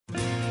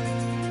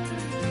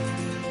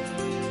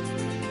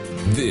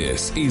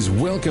This is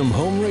Welcome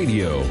Home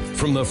Radio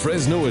from the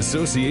Fresno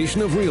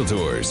Association of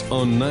Realtors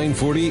on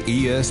 940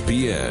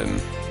 ESPN.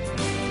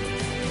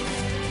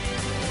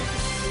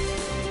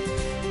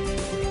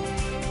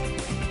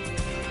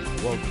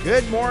 Well,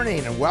 good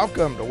morning and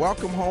welcome to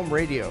Welcome Home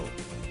Radio.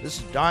 This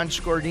is Don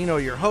Scordino,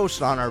 your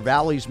host on our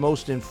Valley's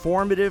most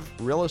informative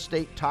real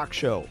estate talk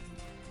show.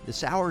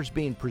 This hour is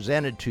being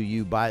presented to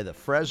you by the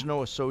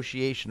Fresno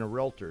Association of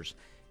Realtors.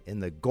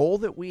 And the goal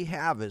that we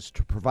have is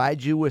to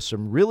provide you with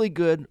some really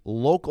good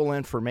local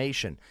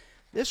information.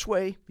 This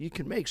way, you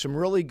can make some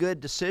really good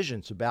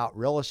decisions about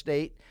real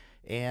estate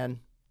and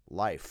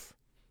life,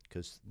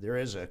 because there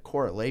is a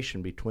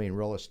correlation between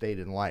real estate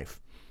and life.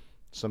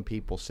 Some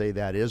people say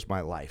that is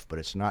my life, but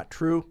it's not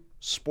true.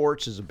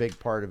 Sports is a big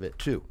part of it,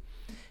 too.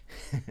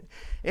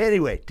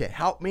 Anyway, to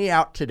help me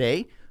out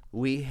today,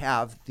 we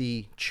have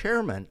the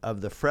chairman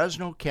of the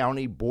Fresno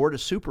County Board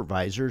of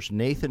Supervisors,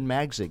 Nathan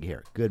Magzig,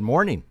 here. Good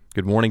morning.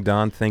 Good morning,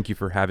 Don. Thank you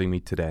for having me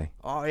today.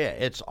 Oh, yeah.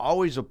 It's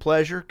always a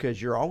pleasure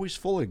because you're always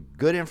full of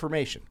good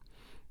information.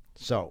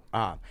 So,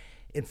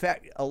 in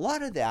fact, a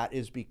lot of that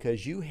is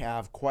because you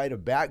have quite a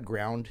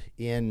background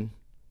in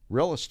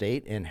real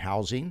estate and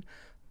housing,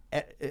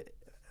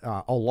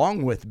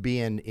 along with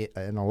being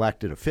an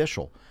elected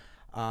official.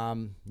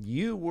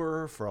 You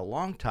were, for a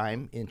long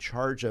time, in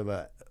charge of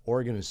an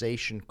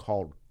organization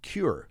called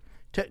CURE.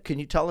 Can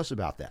you tell us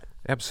about that?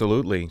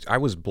 Absolutely. I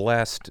was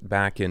blessed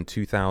back in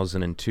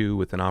 2002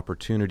 with an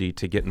opportunity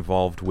to get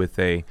involved with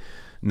a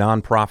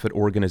nonprofit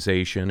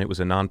organization. It was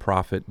a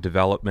nonprofit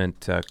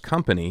development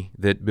company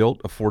that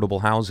built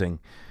affordable housing.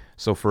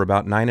 So for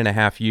about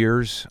 9.5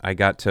 years, I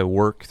got to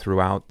work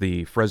throughout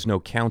the Fresno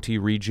County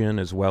region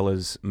as well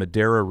as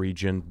Madera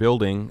region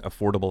building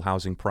affordable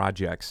housing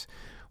projects.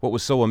 What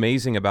was so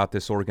amazing about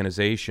this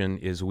organization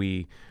is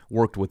we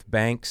worked with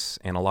banks,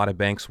 and a lot of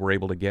banks were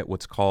able to get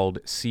what's called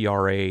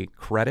CRA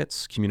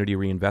credits, Community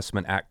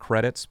Reinvestment Act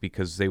credits,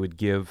 because they would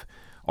give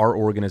our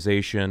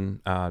organization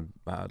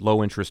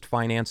low-interest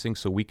financing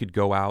so we could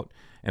go out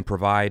and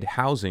provide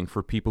housing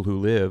for people who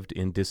lived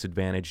in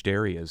disadvantaged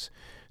areas.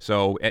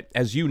 So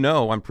as you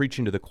know, I'm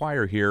preaching to the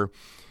choir here,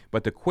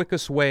 but the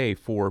quickest way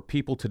for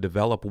people to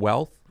develop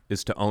wealth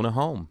is to own a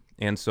home.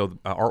 And so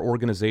our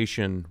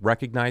organization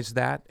recognized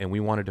that, and we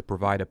wanted to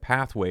provide a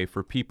pathway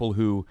for people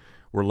who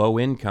were low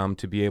income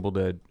to be able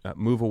to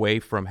move away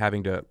from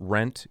having to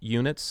rent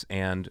units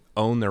and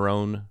own their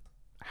own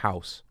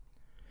house.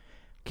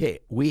 Okay,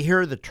 we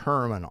hear the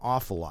term an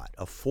awful lot,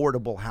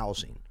 affordable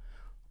housing.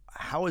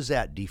 How is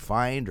that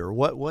defined, or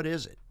what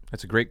is it?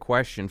 That's a great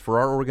question.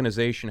 For our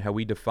organization, how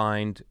we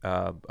defined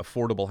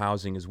affordable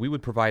housing is we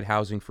would provide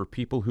housing for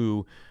people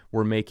who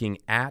were making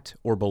at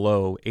or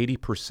below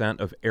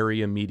 80% of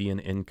area median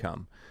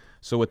income.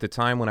 So at the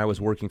time when I was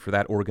working for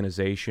that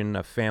organization,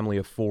 a family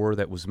of four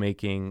that was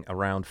making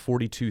around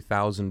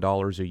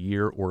 $42,000 a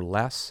year or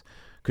less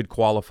could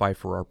qualify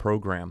for our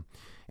program.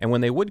 And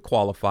when they would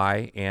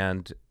qualify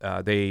and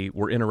they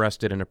were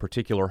interested in a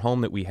particular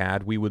home that we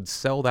had, we would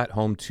sell that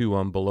home to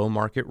them below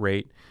market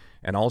rate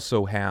and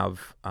also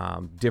have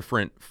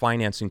different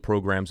financing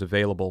programs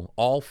available,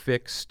 all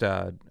fixed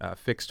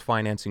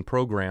financing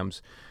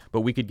programs,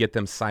 but we could get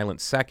them silent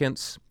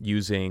seconds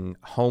using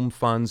home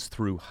funds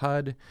through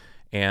HUD,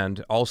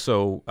 and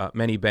also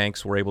many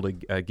banks were able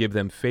to give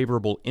them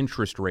favorable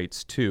interest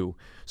rates too.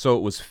 So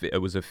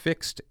it was a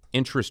fixed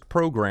interest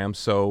program,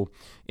 so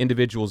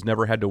individuals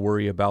never had to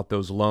worry about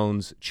those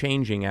loans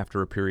changing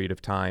after a period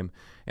of time.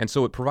 And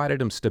so it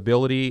provided them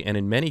stability, and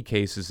in many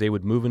cases, they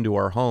would move into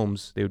our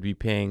homes. They would be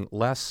paying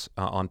less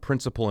on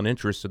principal and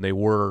interest than they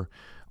were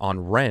on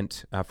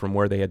rent from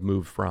where they had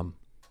moved from.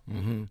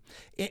 Mm-hmm.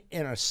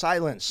 In a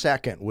silent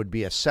second would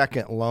be a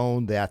second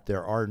loan that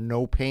there are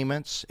no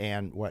payments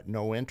and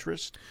no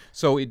interest?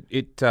 So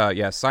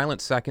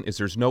silent second is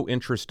there's no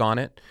interest on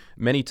it.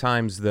 Many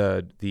times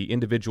the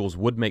individuals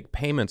would make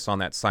payments on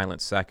that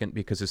silent second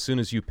because as soon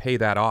as you pay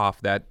that off,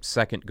 that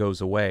second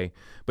goes away.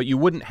 But you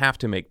wouldn't have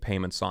to make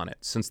payments on it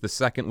since the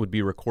second would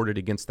be recorded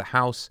against the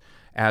house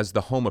as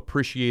the home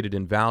appreciated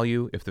in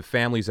value. If the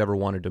families ever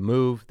wanted to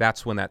move,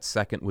 that's when that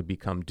second would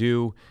become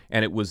due,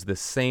 and it was the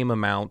same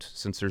amount,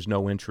 since there's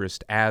no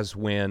interest, as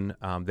when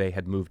they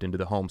had moved into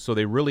the home. So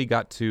they really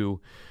got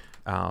to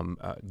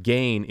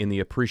gain in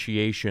the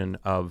appreciation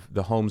of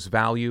the home's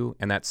value,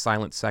 and that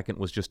silent second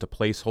was just a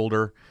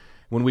placeholder.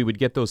 When we would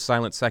get those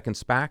silent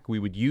seconds back, we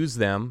would use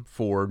them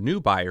for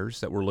new buyers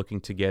that were looking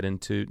to get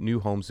into new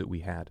homes that we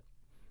had.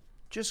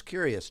 Just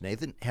curious,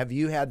 Nathan, have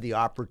you had the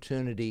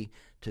opportunity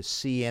to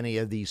see any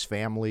of these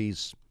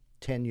families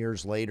 10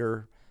 years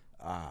later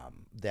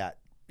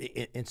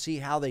and see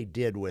how they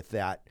did with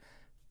that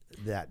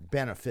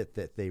benefit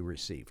that they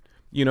received?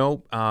 You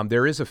know,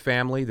 there is a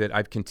family that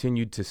I've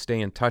continued to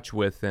stay in touch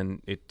with,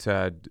 and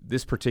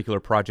this particular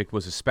project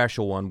was a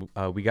special one.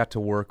 We got to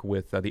work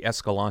with the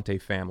Escalante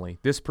family.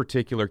 This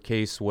particular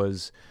case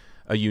was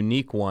a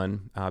unique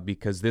one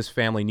because this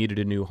family needed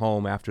a new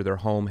home after their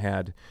home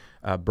had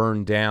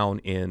burned down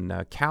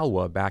in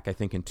Calwa back, I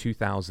think, in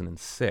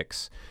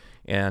 2006.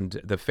 And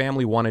the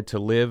family wanted to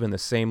live in the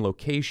same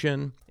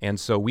location, and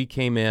so we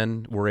came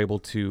in, were able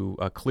to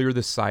clear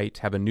the site,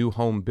 have a new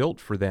home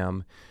built for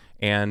them,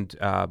 and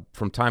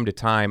from time to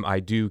time, I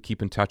do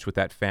keep in touch with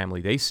that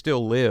family. They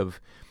still live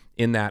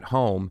in that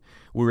home.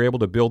 We were able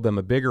to build them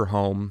a bigger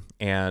home,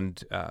 and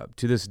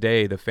to this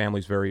day, the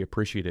family's very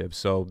appreciative.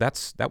 So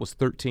that was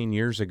 13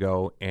 years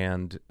ago,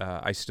 and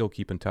I still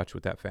keep in touch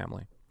with that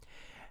family.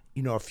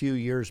 You know, a few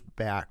years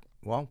back,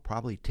 well,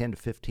 probably 10 to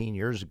 15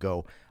 years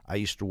ago, I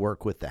used to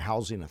work with the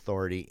Housing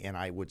Authority, and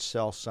I would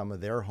sell some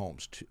of their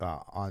homes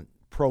on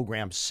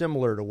programs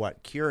similar to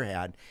what Cure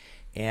had.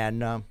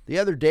 And the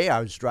other day,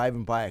 I was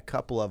driving by a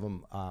couple of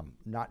them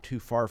not too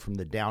far from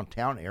the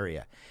downtown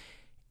area,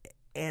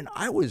 and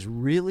I was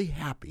really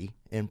happy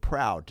and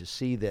proud to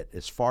see that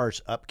as far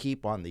as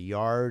upkeep on the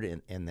yard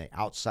and the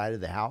outside of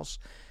the house,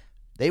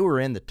 they were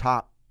in the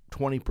top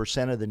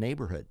 20% of the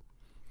neighborhood.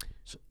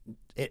 So,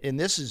 and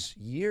this is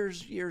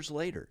years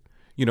later.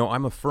 You know,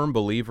 I'm a firm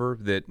believer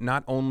that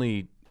not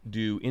only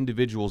do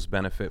individuals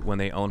benefit when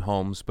they own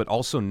homes, but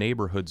also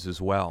neighborhoods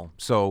as well.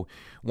 So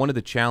one of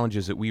the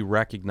challenges that we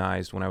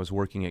recognized when I was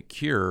working at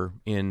Cure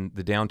in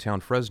the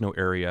downtown Fresno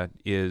area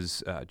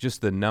is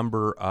just the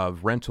number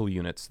of rental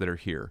units that are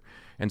here.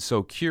 And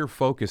so Cure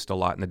focused a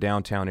lot in the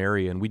downtown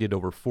area, and we did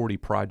over 40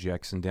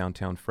 projects in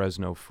downtown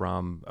Fresno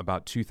from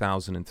about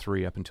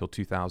 2003 up until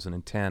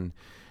 2010.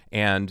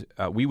 And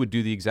we would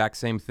do the exact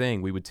same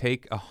thing. We would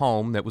take a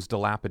home that was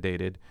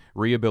dilapidated,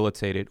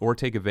 rehabilitate it, or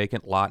take a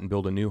vacant lot and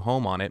build a new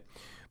home on it,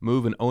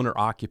 move an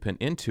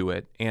owner-occupant into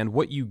it. And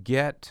what you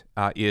get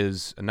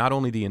is not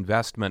only the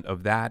investment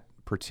of that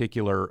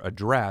particular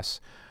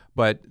address,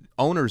 but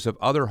owners of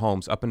other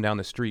homes up and down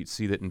the street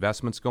see that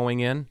investment's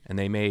going in, and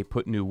they may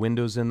put new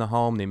windows in the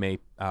home. They may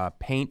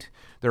paint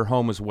their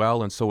home as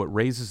well. And so it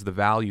raises the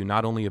value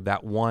not only of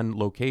that one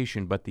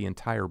location, but the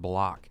entire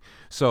block.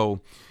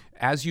 So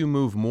as you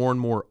move more and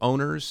more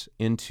owners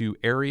into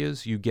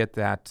areas, you get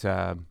that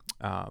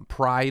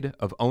pride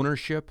of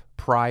ownership,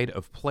 pride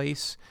of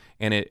place,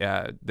 and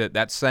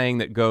that saying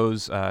that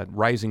goes,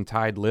 rising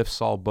tide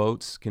lifts all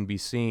boats, can be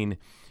seen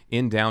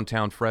in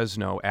downtown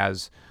Fresno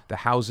as the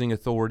Housing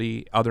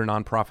Authority, other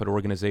nonprofit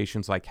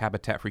organizations like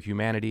Habitat for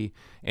Humanity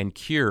and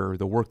Cure,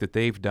 the work that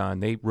they've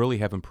done, they really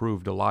have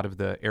improved a lot of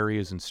the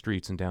areas and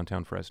streets in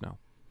downtown Fresno.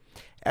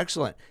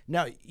 Excellent.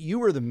 Now, you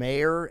were the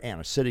mayor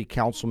and a city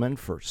councilman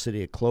for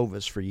City of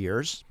Clovis for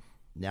years.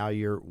 Now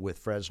you're with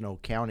Fresno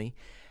County.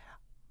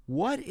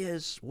 What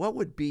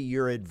would be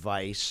your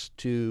advice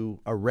to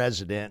a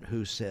resident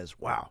who says,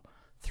 wow,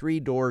 3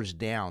 doors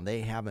down,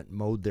 they haven't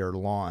mowed their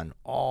lawn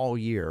all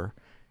year.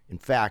 In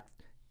fact,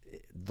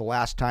 the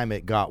last time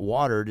it got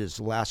watered is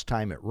the last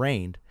time it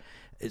rained.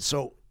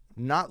 So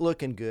not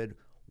looking good.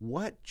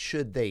 What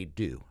should they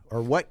do,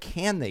 or what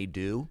can they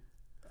do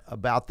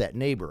about that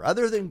neighbor,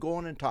 other than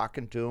going and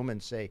talking to them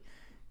and say,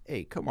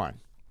 hey, come on,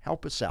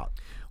 help us out?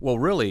 Well,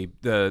 really,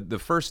 the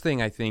first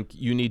thing I think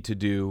you need to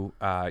do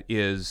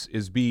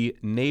is be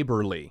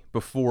neighborly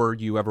before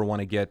you ever want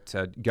to get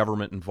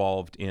government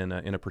involved in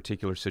a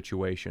particular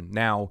situation.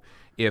 Now,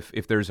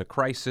 if there's a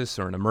crisis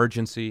or an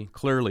emergency,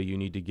 clearly you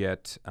need to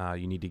get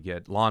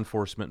law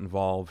enforcement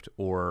involved,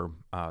 or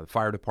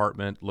fire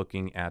department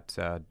looking at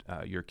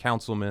your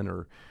councilman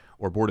or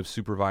board of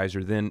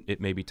supervisor. Then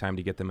it may be time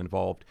to get them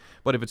involved.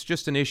 But if it's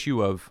just an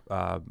issue of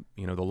the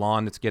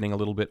lawn that's getting a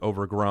little bit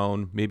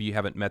overgrown, maybe you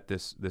haven't met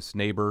this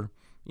neighbor,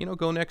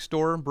 go next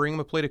door, bring them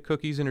a plate of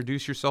cookies,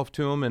 introduce yourself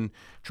to them, and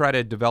try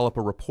to develop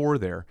a rapport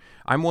there.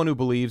 I'm one who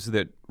believes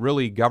that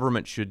really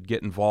government should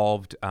get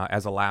involved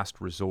as a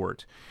last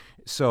resort.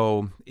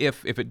 So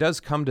if it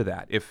does come to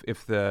that,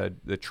 if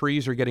the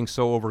trees are getting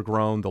so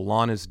overgrown, the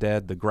lawn is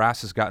dead, the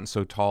grass has gotten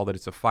so tall that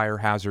it's a fire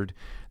hazard,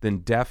 then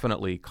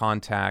definitely you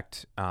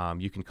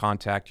can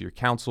contact your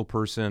council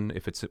person.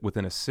 If it's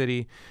within a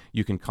city,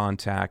 you can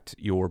contact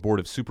your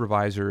board of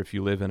supervisor if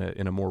you live in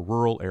a more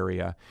rural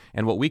area.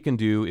 And what we can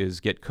do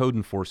is get code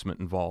enforcement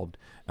involved.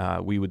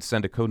 We would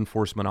send a code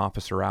enforcement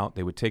officer out.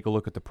 They would take a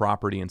look at the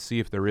property and see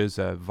if there is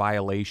a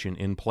violation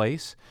in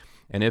place.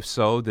 And if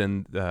so,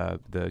 then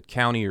the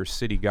county or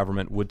city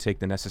government would take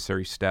the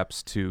necessary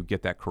steps to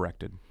get that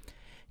corrected.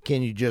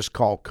 Can you just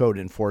call code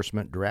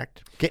enforcement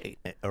direct,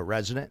 a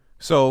resident?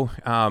 So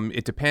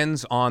it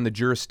depends on the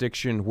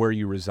jurisdiction where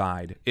you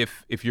reside.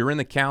 If you're in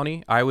the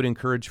county, I would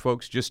encourage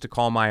folks just to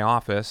call my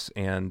office,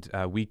 and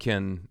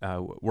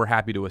we're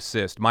happy to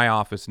assist. My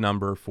office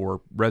number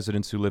for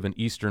residents who live in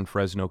eastern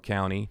Fresno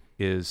County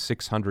is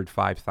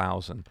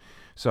 600-5000.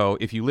 So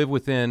if you live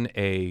within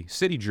a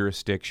city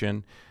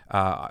jurisdiction,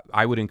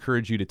 I would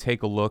encourage you to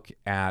take a look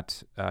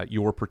at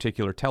your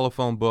particular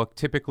telephone book.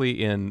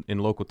 Typically in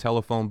local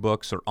telephone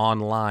books or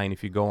online,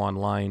 if you go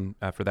online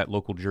for that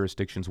local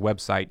jurisdiction's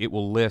website, it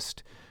will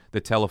list the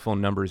telephone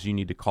numbers you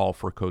need to call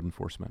for code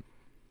enforcement.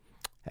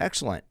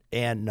 Excellent.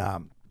 And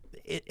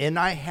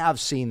I have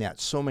seen that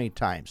so many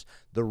times,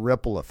 the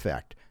ripple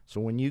effect.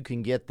 So when you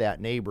can get that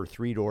neighbor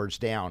 3 doors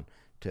down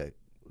to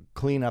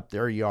clean up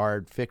their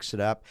yard, fix it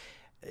up,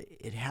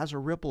 it has a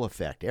ripple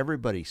effect.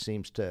 Everybody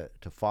seems to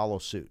follow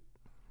suit.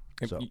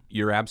 So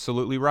You're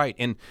absolutely right.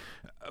 And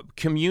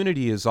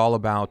community is all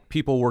about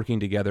people working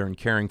together and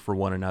caring for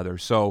one another.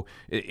 So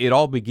it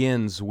all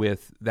begins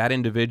with that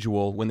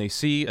individual. When they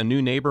see a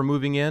new neighbor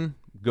moving in,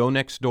 go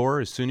next door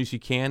as soon as you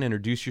can,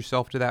 introduce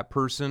yourself to that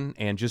person,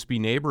 and just be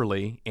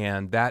neighborly.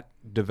 And that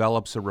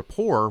develops a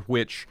rapport,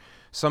 which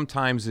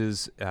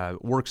sometimes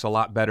works a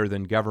lot better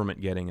than government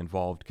getting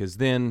involved, because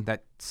then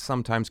that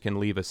sometimes can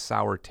leave a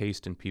sour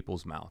taste in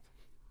people's mouth.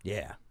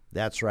 yeah,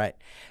 that's right.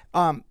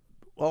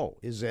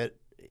 Is it,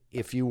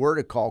 if you were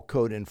to call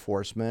code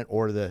enforcement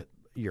or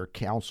your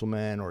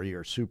councilman or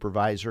your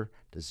supervisor,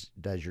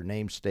 does your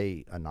name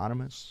stay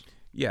anonymous?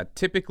 Yeah,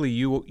 typically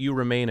you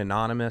remain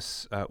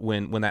anonymous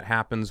when that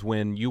happens.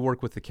 When you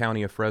work with the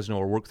County of Fresno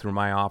or work through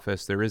my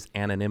office, there is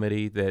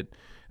anonymity that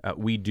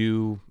we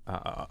do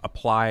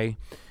apply,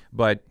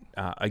 but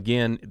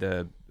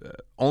again,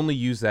 only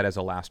use that as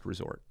a last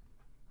resort.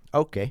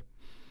 Okay,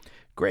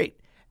 great.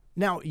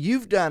 Now,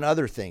 you've done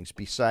other things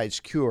besides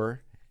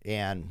Cure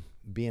and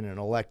being an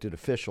elected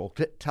official.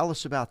 Tell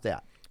us about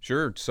that.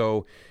 Sure.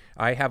 So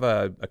I have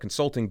a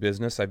consulting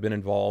business. I've been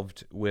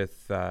involved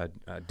with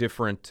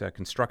different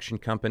construction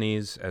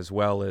companies as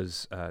well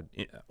as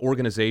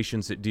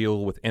organizations that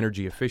deal with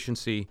energy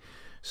efficiency.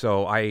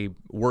 So I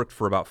worked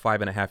for about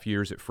 5.5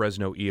 years at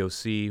Fresno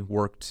EOC,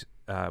 worked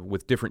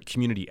with different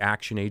community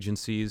action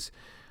agencies,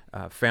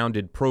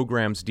 founded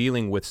programs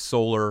dealing with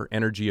solar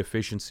energy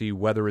efficiency,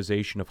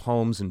 weatherization of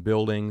homes and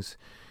buildings.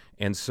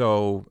 And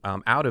so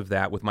out of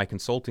that, with my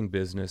consulting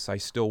business, I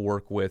still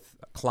work with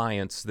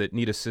clients that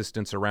need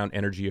assistance around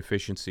energy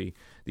efficiency.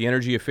 The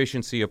energy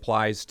efficiency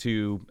applies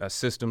to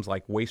systems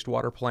like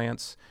wastewater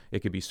plants. It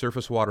could be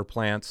surface water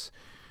plants.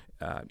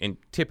 And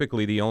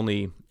typically the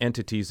only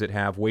entities that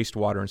have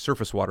wastewater and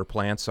surface water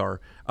plants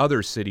are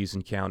other cities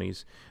and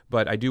counties.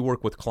 But I do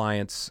work with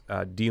clients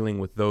dealing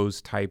with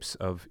those types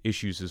of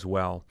issues as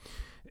well.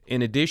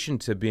 In addition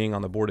to being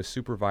on the Board of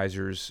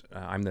Supervisors,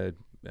 I'm the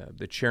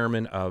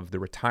chairman of the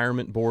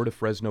Retirement Board of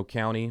Fresno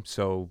County.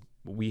 So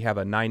we have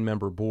a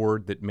 9-member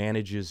board that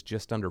manages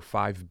just under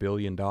 $5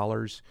 billion,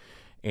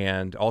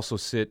 and also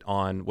sit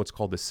on what's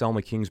called the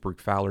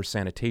Selma-Kingsburg-Fowler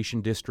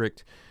Sanitation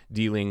District,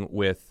 dealing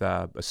with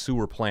a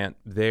sewer plant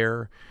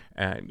there,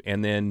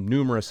 and then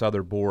numerous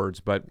other boards.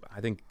 But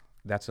I think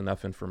that's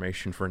enough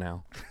information for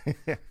now.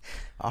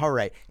 All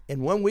right.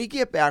 And when we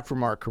get back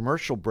from our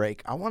commercial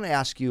break, I want to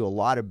ask you a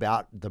lot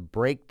about the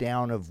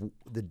breakdown of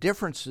the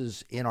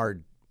differences in our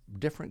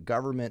different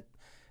government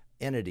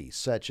entities,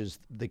 such as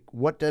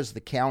what does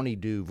the county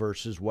do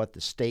versus what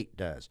the state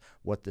does,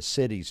 what the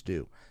cities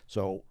do.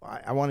 So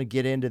I want to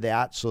get into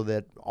that so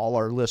that all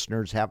our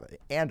listeners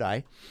and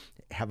I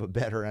have a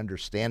better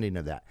understanding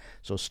of that.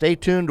 So stay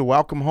tuned to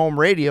Welcome Home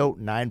Radio,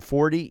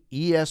 940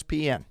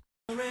 ESPN.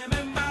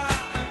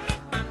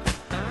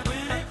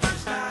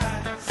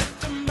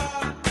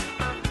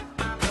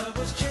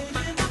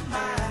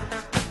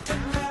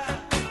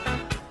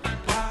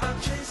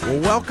 Well,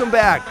 welcome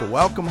back to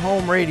Welcome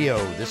Home Radio.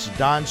 This is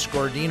Don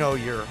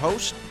Scordino, your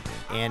host,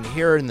 and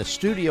here in the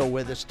studio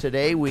with us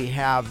today we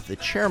have the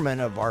chairman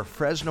of our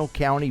Fresno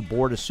County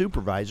Board of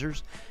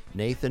Supervisors,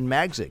 Nathan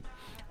Magzig.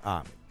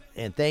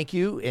 And thank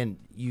you, and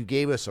you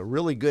gave us a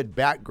really good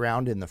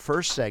background in the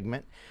first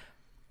segment.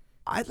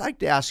 I'd like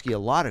to ask you a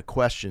lot of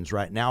questions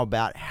right now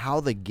about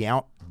how the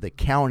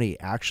county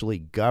actually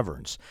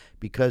governs,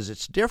 because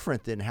it's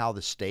different than how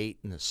the state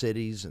and the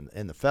cities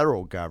and the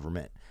federal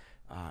government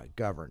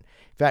govern.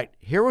 In fact,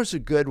 here was a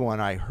good one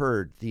I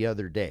heard the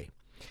other day.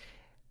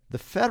 The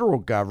federal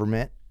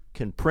government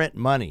can print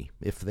money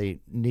if they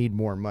need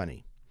more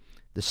money.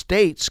 The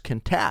states can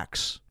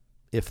tax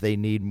if they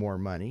need more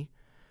money,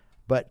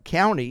 but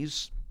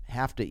counties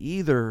have to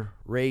either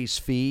raise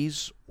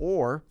fees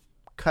or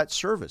cut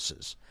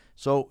services.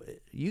 So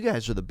you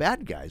guys are the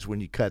bad guys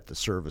when you cut the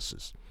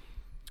services.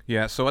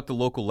 Yeah, so at the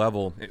local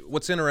level,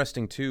 what's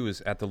interesting too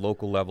is at the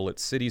local level, at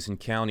cities and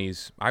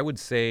counties, I would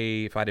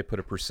say, if I had to put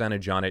a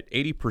percentage on it,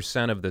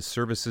 80% of the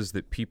services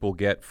that people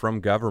get from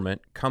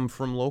government come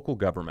from local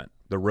government.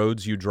 The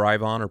roads you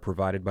drive on are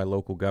provided by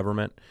local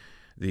government.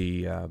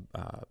 The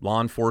law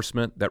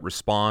enforcement that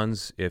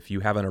responds if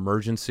you have an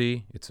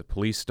emergency, it's a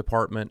police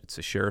department, it's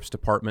a sheriff's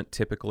department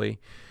typically.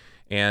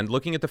 And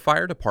looking at the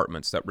fire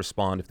departments that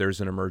respond if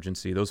there's an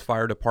emergency, those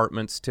fire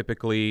departments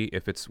typically,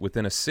 if it's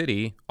within a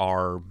city,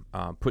 are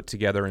put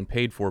together and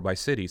paid for by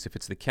cities. If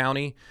it's the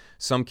county,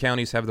 some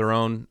counties have their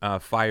own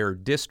fire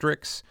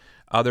districts.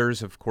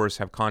 Others, of course,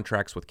 have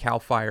contracts with CAL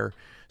FIRE.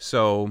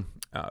 So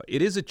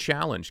it is a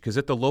challenge because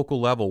at the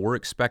local level, we're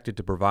expected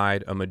to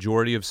provide a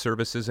majority of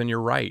services. And you're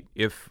right.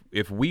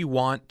 If we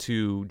want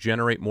to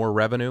generate more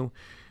revenue,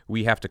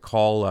 we have to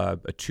call a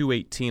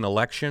 218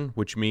 election,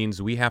 which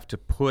means we have to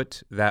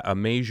put a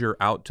measure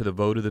out to the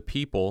vote of the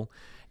people.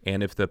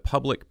 And if the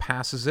public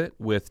passes it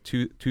with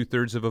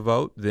two-thirds of a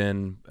vote,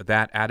 then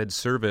that added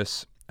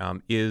service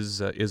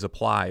is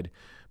applied.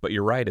 But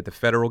you're right, at the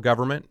federal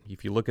government,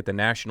 if you look at the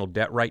national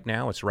debt right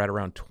now, it's right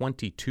around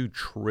 $22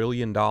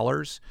 trillion.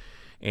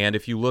 And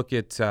if you look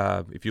at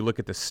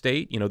the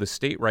state, the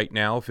state right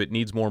now, if it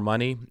needs more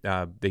money,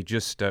 they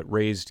just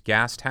raised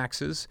gas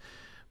taxes.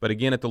 But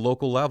again, at the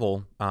local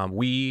level,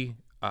 we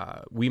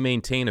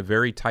maintain a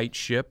very tight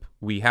ship.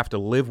 We have to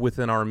live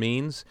within our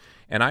means.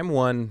 And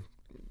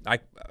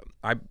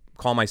I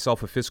call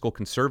myself a fiscal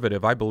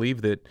conservative. I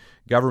believe that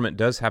government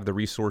does have the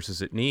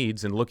resources it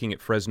needs. And looking at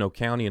Fresno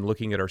County and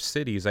looking at our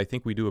cities, I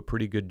think we do a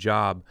pretty good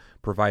job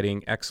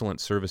providing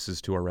excellent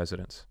services to our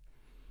residents.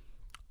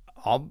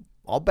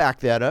 I'll back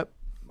that up.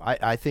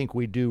 I think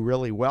we do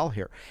really well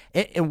here.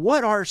 And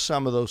what are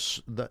some of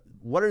those?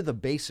 What are the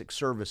basic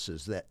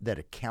services that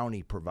a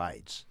county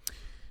provides?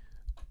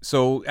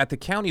 So at the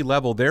county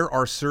level, there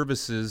are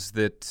services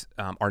that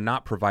are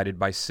not provided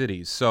by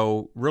cities.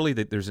 So really,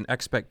 there's an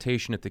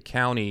expectation at the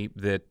county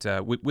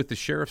that with the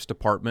sheriff's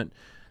department,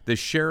 the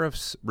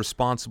sheriff's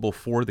responsible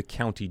for the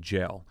county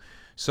jail.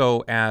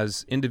 So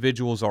as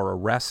individuals are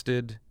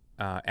arrested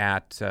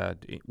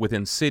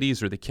within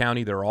cities or the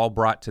county, they're all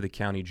brought to the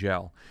county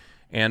jail.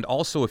 And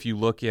also, if you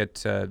look at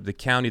the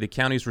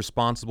county is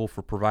responsible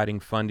for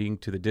providing funding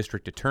to the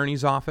district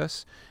attorney's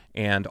office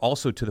and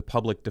also to the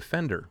public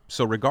defender.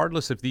 So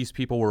regardless if these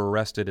people were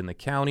arrested in the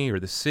county or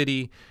the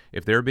city,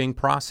 if they're being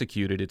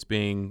prosecuted, it's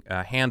being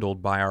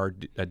handled by our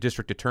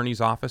district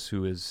attorney's office,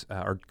 who is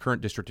our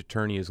current district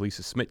attorney is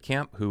Lisa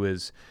Smitkamp, who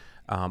is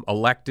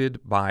elected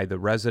by the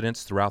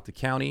residents throughout the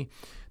county.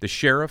 The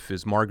sheriff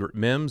is Margaret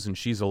Mims, and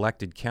she's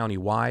elected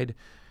county-wide.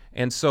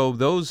 And so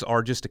those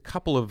are just a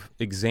couple of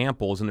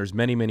examples, and there's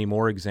many, many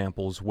more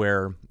examples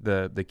where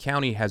the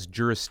county has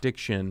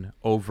jurisdiction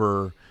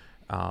over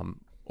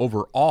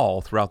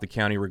all throughout the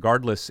county,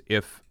 regardless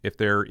if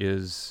there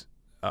is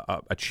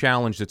a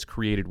challenge that's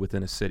created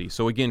within a city.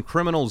 So again,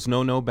 criminals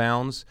know no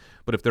bounds,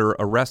 but if they're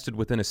arrested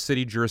within a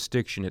city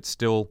jurisdiction, it's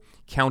still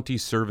county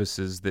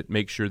services that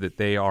make sure that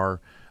they are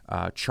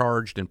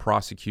charged and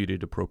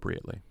prosecuted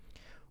appropriately.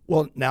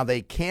 Well, now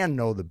they can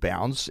know the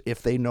bounds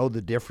if they know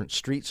the different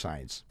street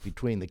signs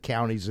between the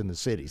counties and the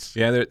cities.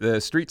 Yeah, the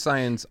street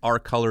signs are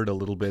colored a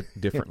little bit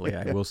differently,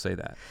 I will say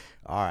that.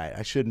 All right,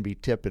 I shouldn't be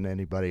tipping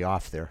anybody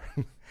off there.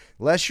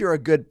 Unless you're a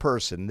good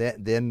person,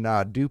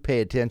 then do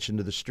pay attention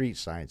to the street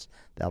signs.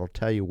 That'll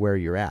tell you where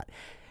you're at.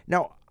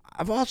 Now,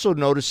 I've also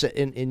noticed,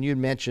 and you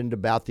mentioned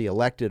about the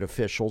elected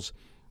officials,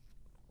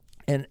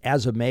 and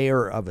as a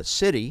mayor of a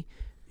city,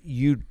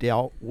 you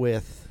dealt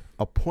with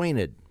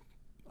appointed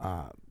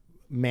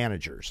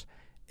managers.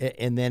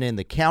 And then in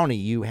the county,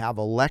 you have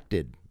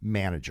elected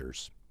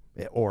managers,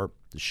 or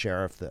the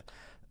sheriff, the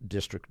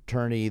district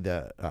attorney,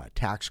 the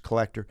tax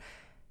collector.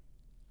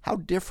 How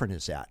different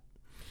is that?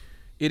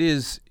 It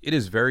is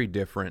very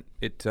different.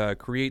 It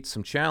creates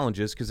some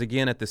challenges because,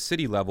 again, at the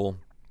city level,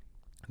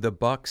 the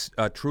buck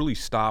truly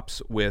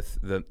stops with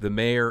the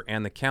mayor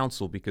and the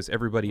council, because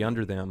everybody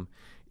under them,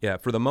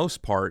 for the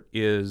most part,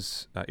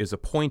 is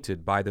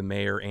appointed by the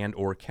mayor and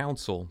or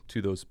council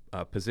to those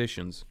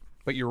positions.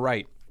 But you're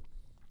right.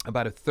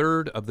 About a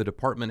third of the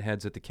department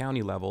heads at the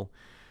county level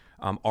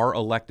are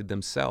elected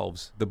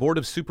themselves. The Board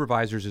of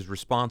Supervisors is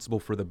responsible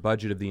for the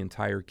budget of the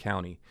entire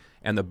county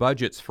and the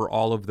budgets for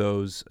all of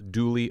those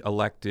duly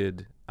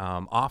elected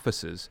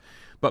offices.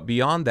 But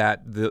beyond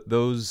that,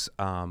 those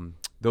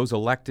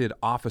elected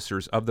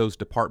officers of those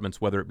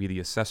departments, whether it be the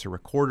assessor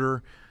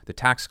recorder, the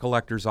tax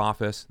collector's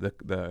office,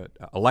 the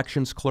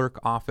elections clerk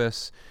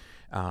office,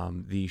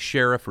 the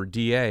sheriff or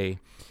DA,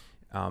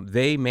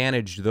 they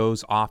manage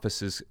those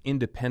offices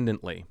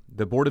independently.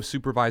 The Board of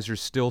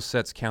Supervisors still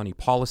sets county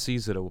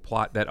policies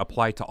that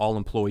apply to all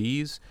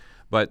employees,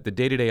 but the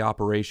day-to-day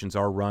operations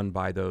are run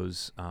by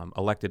those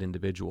elected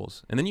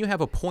individuals. And then you have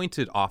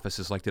appointed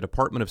offices like the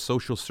Department of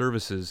Social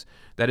Services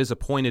that is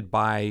appointed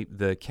by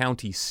the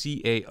county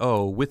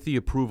CAO with the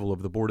approval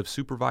of the Board of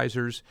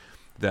Supervisors,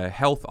 the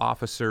health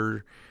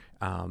officer,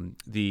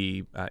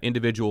 the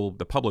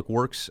Public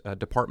Works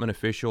Department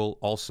official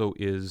also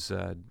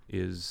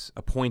is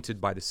appointed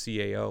by the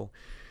CAO.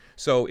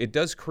 So it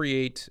does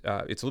create,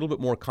 it's a little bit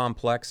more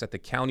complex at the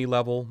county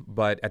level,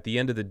 but at the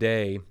end of the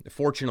day,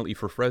 fortunately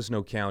for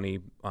Fresno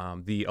County,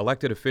 the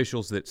elected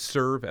officials that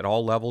serve at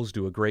all levels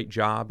do a great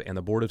job, and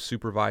the Board of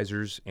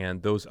Supervisors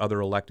and those other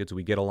electeds,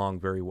 we get along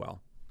very well.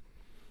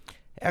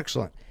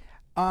 Excellent.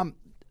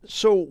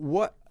 So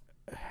what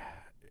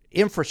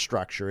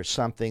infrastructure is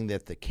something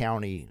that the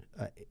county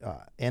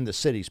and the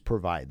cities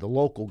provide, the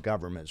local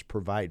governments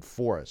provide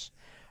for us.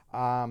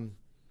 And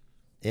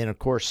of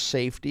course,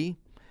 safety.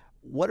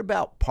 What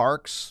about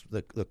parks,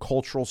 the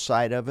cultural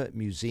side of it,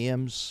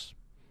 museums?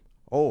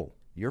 Oh,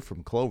 you're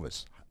from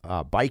Clovis.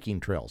 Biking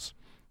trails.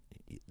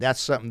 That's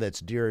something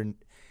that's near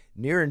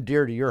and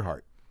dear to your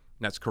heart.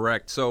 That's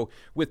correct. So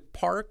with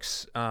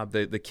parks,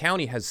 the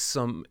county has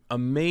some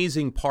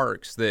amazing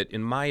parks that,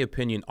 in my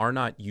opinion, are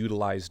not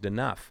utilized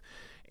enough.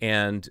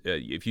 And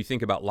if you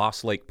think about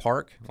Lost Lake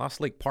Park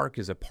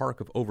is a park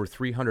of over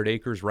 300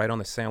 acres right on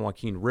the San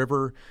Joaquin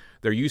River.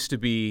 There used to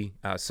be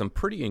some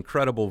pretty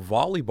incredible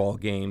volleyball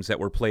games that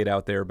were played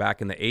out there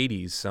back in the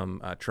 80s,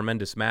 some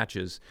tremendous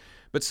matches.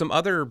 But some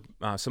other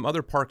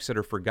parks that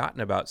are forgotten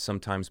about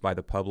sometimes by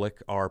the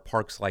public are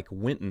parks like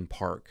Winton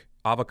Park,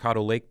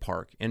 Avocado Lake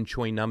Park, and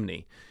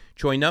Choinumne.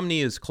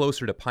 Choinumne is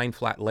closer to Pine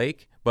Flat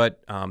Lake,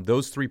 but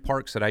those three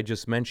parks that I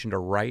just mentioned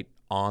are right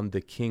on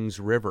the Kings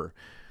River.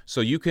 So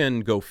you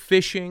can go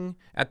fishing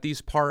at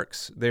these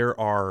parks. There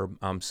are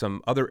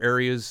some other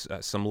areas,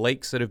 some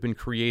lakes that have been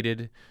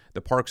created.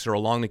 The parks are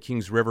along the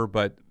Kings River,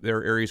 but there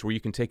are areas where you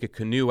can take a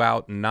canoe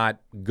out and not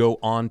go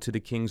on to the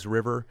Kings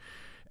River.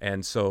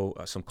 And so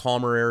some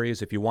calmer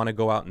areas, if you want to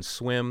go out and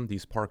swim,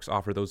 these parks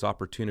offer those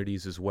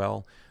opportunities as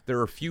well. There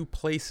are a few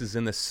places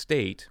in the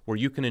state where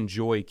you can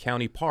enjoy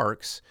county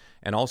parks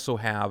and also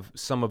have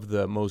some of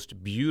the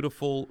most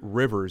beautiful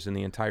rivers in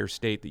the entire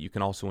state that you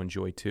can also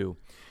enjoy too.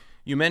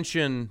 You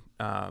mentioned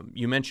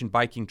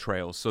biking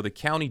trails. So the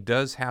county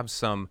does have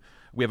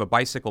we have a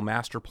bicycle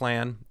master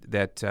plan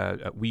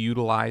that we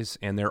utilize,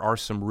 and there are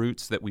some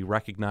routes that we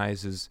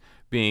recognize as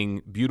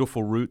being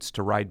beautiful routes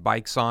to ride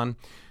bikes on.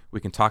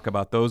 We can talk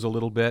about those a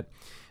little bit.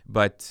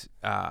 But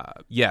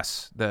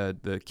yes,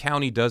 the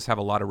county does have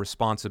a lot of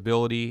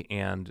responsibility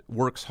and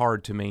works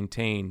hard to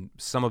maintain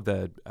some of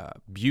the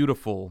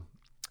beautiful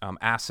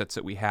assets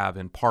that we have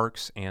in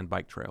parks and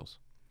bike trails.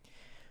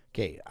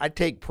 Okay, I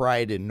take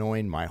pride in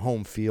knowing my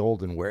home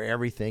field and where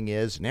everything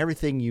is, and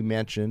everything you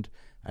mentioned,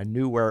 I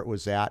knew where it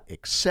was at,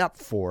 except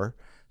for,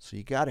 so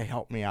you got to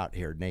help me out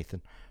here,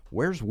 Nathan.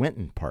 Where's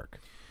Winton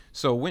Park?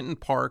 So Winton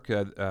Park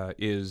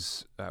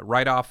is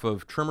right off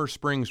of Trimmer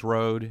Springs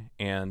Road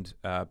and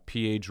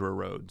Piedra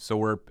Road. So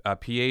where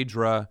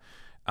Piedra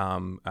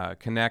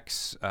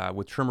connects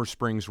with Trimmer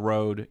Springs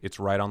Road, it's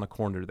right on the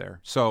corner there.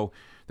 So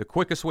the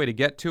quickest way to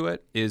get to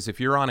it is if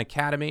you're on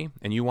Academy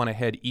and you want to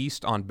head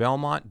east on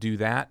Belmont, do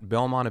that.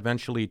 Belmont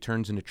eventually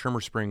turns into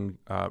Trimmer Spring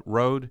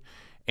Road,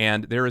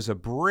 and there is a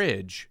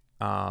bridge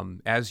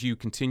as you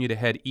continue to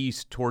head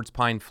east towards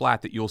Pine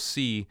Flat that you'll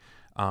see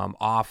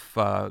off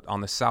on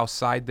the south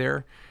side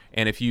there.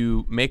 And if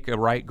you make a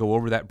right, go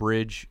over that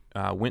bridge,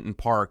 Winton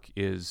Park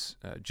is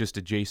just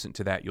adjacent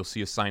to that. You'll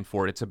see a sign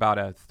for it. It's about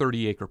a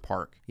 30-acre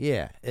park.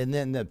 Yeah, and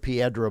then the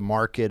Piedra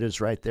Market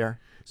is right there?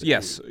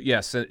 Yes,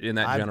 in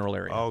that general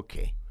area.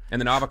 Okay.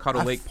 And then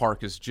Avocado Lake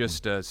Park is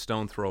just a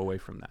stone throw away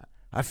from that.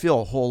 I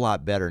feel a whole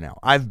lot better now.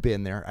 I've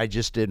been there. I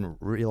just didn't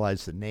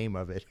realize the name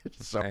of it.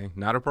 So. Okay,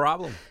 not a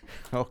problem.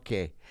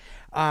 Okay.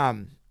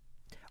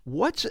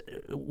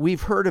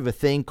 We've heard of a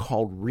thing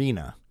called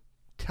RHNA.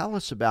 Tell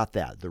us about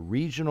that. The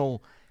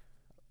Regional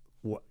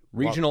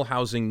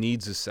Housing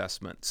Needs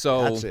Assessment.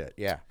 So that's it.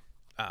 Yeah.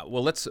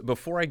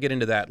 Before I get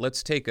into that,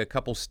 let's take a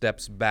couple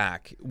steps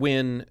back.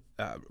 When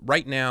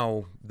right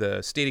now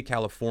the state of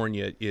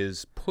California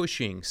is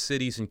pushing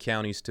cities and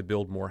counties to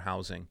build more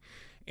housing,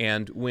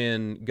 and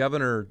when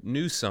Governor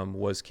Newsom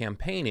was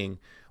campaigning,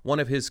 one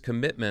of his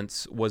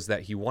commitments was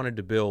that he wanted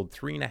to build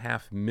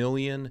 3.5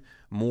 million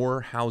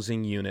more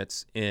housing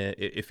units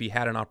if he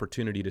had an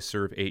opportunity to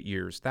serve 8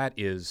 years. That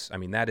is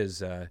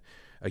a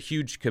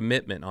huge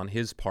commitment on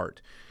his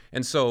part.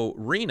 And so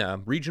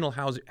RHNA, Regional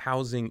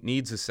Housing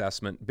Needs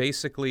Assessment,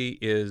 basically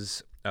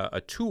is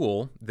a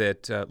tool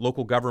that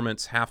local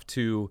governments have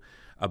to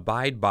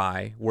abide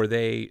by, where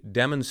they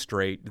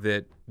demonstrate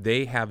that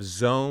they have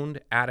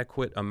zoned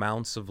adequate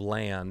amounts of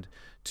land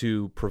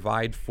to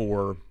provide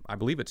for, I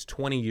believe it's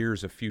 20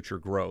 years of future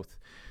growth.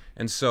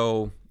 And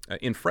so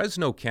in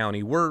Fresno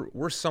County,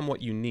 we're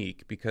somewhat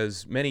unique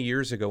because many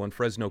years ago in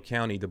Fresno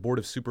County, the Board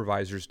of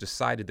Supervisors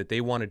decided that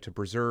they wanted to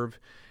preserve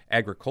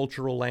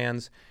agricultural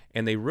lands,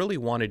 and they really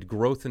wanted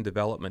growth and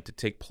development to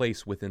take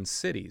place within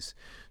cities.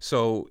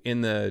 So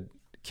in the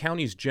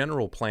county's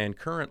general plan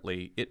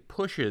currently, it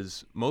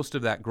pushes most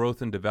of that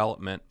growth and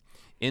development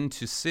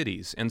into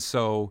cities. And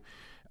so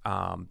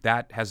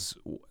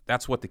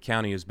that's what the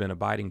county has been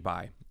abiding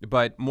by.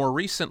 But more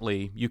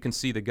recently, you can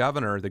see the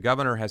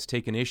governor has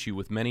taken issue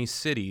with many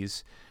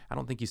cities. I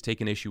don't think he's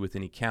taken issue with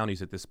any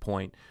counties at this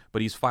point,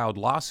 but he's filed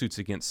lawsuits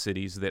against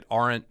cities that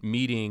aren't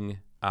meeting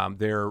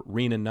their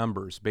RHNA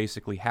numbers,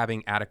 basically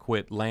having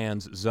adequate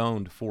lands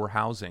zoned for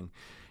housing.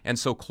 And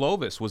so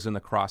Clovis was in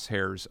the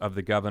crosshairs of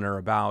the governor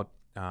about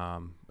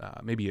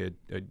maybe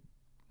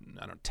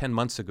 10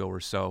 months ago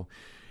or so.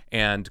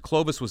 And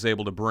Clovis was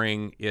able to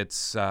bring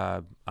its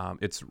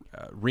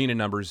RHNA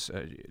numbers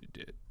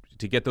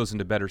to get those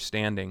into better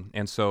standing.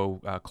 And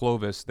so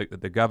Clovis,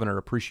 the governor,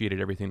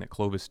 appreciated everything that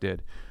Clovis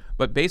did.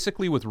 But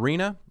basically with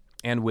RHNA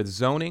and with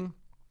zoning,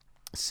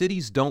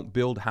 cities don't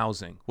build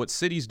housing. What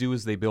cities do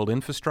is they build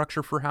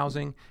infrastructure for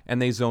housing and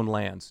they zone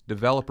lands.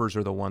 Developers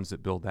are the ones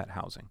that build that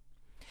housing.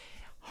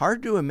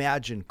 Hard to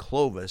imagine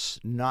Clovis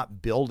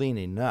not building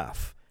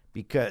enough,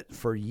 because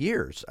for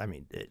years,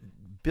 the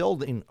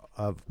building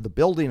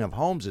of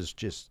homes is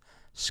just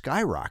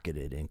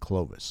skyrocketed in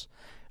Clovis.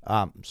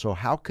 So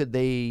how could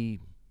they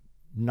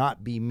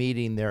not be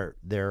meeting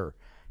their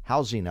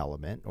housing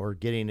element or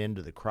getting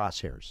into the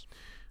crosshairs?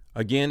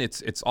 Again,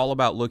 it's all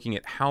about looking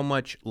at how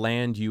much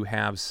land you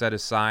have set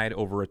aside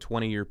over a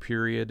 20-year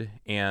period,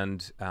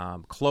 and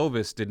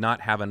Clovis did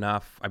not have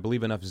enough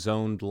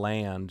zoned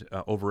land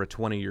over a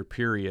 20-year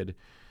period.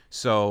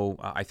 So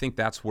I think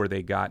that's where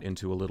they got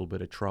into a little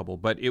bit of trouble.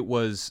 But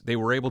they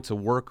were able to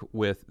work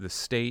with the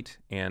state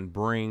and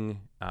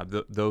bring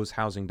those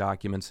housing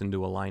documents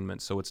into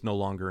alignment, so it's no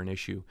longer an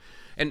issue.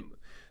 And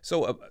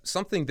so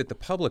something that the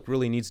public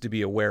really needs to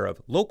be aware of: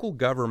 local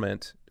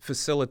government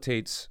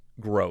facilitates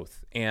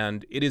growth,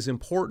 and it is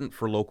important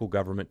for local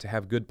government to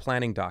have good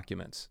planning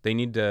documents. They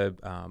need to,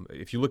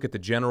 if you look at the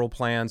general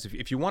plans,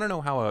 if you want to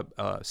know how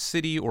a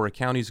city or a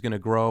county is going to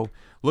grow,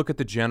 look at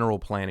the general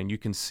plan, and you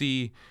can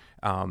see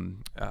how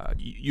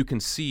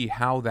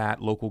that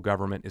local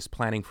government is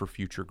planning for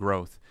future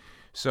growth.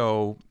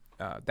 So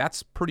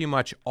that's pretty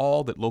much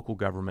all that local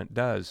government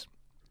does.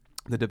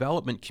 The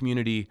development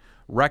community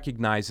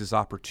recognizes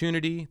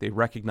opportunity, they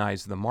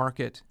recognize the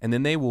market, and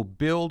then they will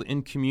build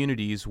in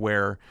communities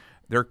where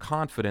they're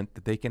confident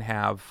that they can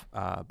have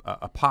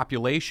a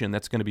population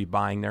that's going to be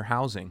buying their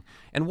housing.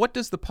 And what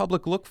does the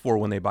public look for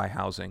when they buy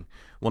housing?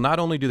 Well, not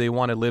only do they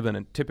want to live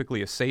in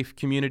typically a safe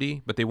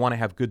community, but they want to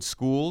have good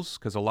schools,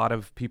 because a lot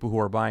of people who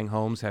are buying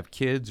homes have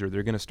kids or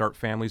they're going to start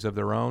families of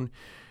their own.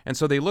 And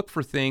so they look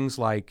for things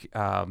like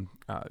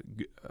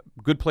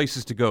good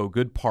places to go,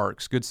 good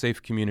parks, good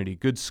safe community,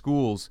 good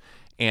schools.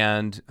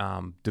 And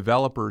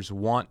developers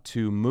want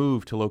to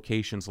move to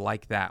locations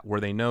like that,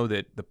 where they know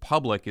that the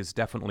public is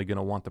definitely going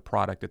to want the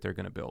product that they're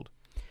going to build.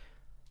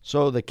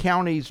 So the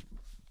counties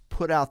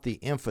put out the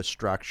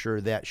infrastructure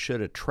that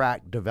should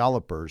attract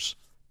developers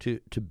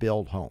to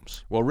build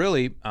homes. Well,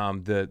 really,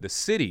 the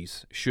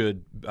cities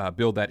should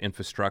build that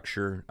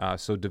infrastructure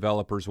so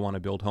developers want to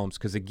build homes.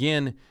 Because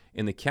again,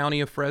 in the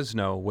county of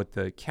Fresno, what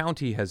the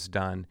county has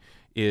done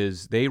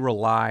is they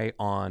rely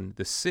on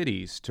the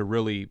cities to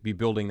really be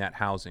building that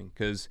housing.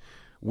 Because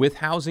with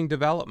housing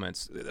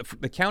developments,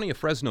 the county of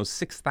Fresno is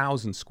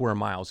 6,000 square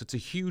miles. It's a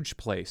huge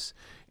place.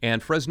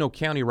 And Fresno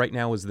County right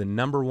now is the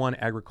 #1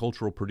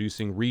 agricultural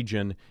producing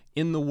region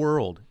in the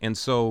world. And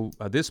so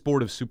this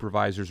Board of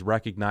Supervisors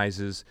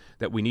recognizes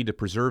that we need to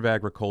preserve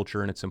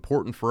agriculture, and it's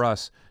important for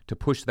us to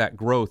push that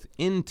growth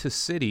into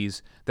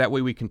cities. That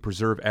way we can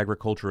preserve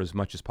agriculture as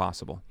much as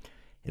possible.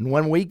 And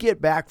when we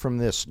get back from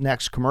this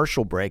next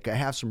commercial break, I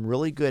have some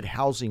really good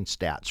housing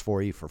stats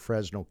for you for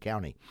Fresno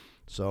County.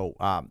 So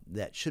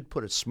that should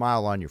put a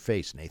smile on your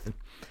face, Nathan.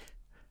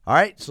 All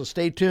right, so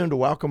stay tuned to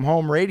Welcome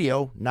Home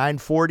Radio,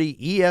 940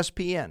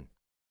 ESPN.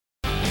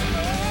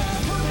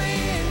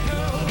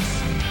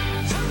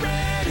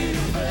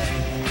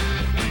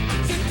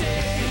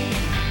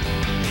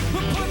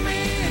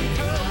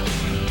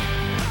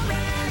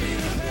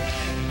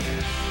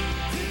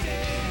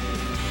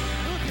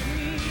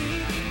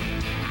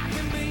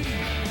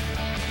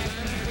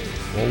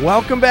 Well,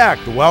 welcome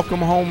back to Welcome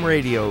Home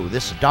Radio.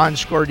 This is Don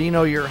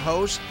Scordino, your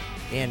host,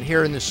 and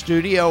here in the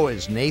studio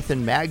is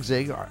Nathan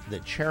Magzig, the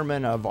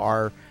chairman of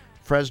our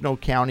Fresno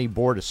County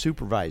Board of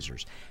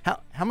Supervisors.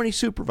 How many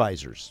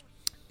supervisors?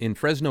 In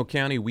Fresno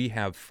County, we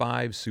have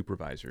 5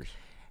 supervisors.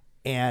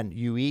 And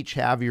you each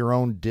have your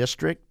own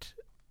district?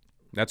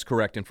 That's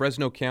correct. In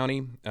Fresno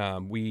County,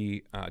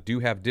 we do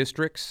have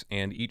districts,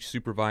 and each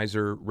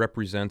supervisor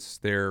represents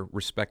their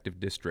respective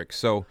districts.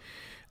 So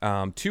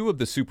 2 of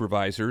the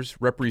supervisors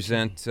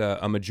represent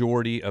a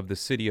majority of the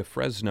city of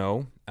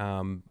Fresno.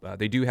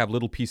 They do have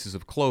little pieces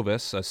of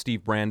Clovis.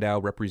 Steve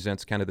Brandow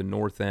represents kind of the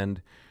north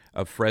end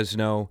of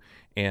Fresno,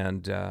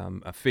 and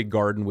a Fig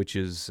Garden, which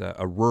is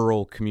a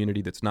rural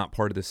community that's not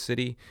part of the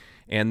city.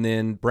 And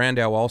then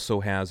Brandow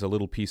also has a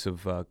little piece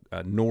of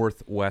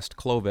northwest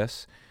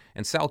Clovis.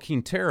 And Sal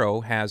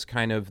Quintero has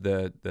kind of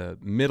the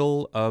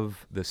middle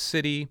of the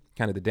city,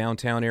 kind of the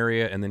downtown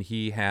area, and then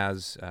he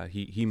has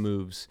he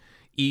moves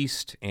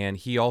east, and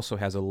he also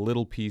has a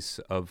little piece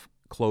of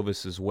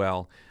Clovis as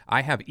well.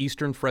 I have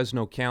eastern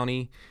Fresno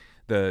County,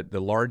 the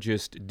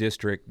largest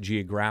district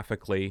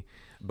geographically.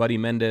 Buddy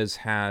Mendez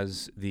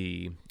has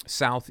the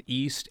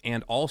southeast,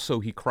 and also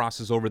he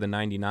crosses over the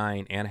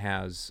 99 and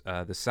has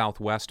the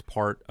southwest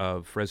part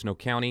of Fresno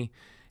County.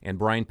 And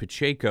Brian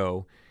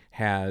Pacheco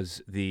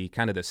has the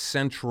kind of the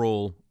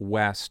central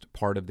west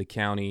part of the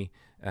county.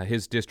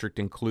 His district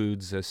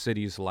includes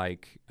cities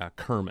like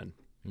Kerman.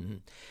 Mm-hmm.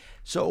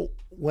 So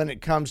when it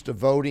comes to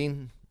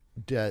voting,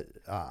 do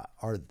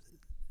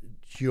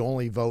you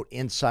only vote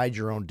inside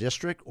your own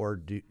district, or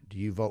do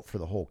you vote for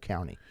the whole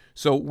county?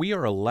 So we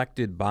are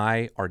elected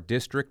by our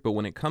district, but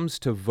when it comes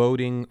to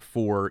voting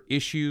for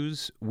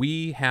issues,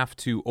 we have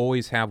to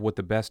always have what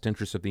the best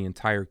interest of the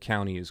entire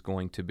county is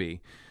going to be.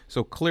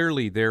 So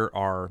clearly there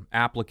are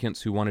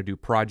applicants who want to do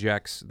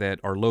projects that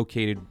are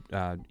located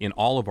in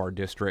all of our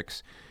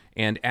districts.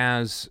 And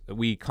as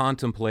we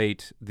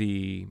contemplate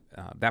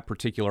that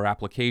particular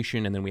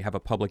application, and then we have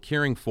a public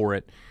hearing for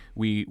it,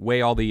 we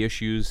weigh all the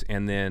issues,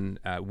 and then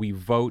we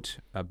vote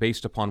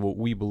based upon what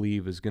we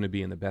believe is going to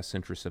be in the best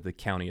interest of the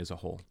county as a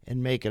whole.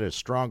 And make it a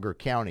stronger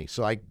county.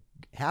 So I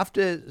have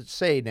to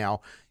say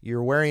now,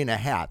 you're wearing a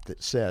hat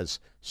that says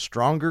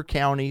Stronger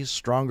Counties,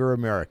 Stronger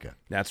America.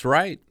 That's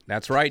right.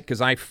 That's right.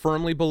 Because I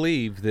firmly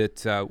believe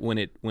that when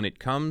it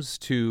comes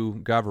to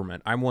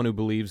government, I'm one who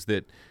believes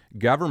that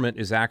government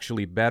is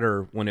actually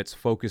better when it's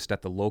focused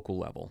at the local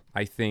level.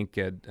 I think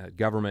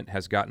government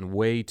has gotten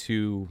way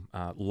too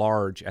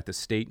large at the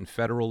state and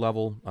federal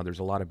level. There's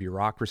a lot of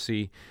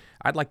bureaucracy.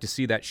 I'd like to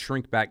see that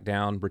shrink back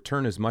down,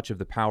 return as much of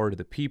the power to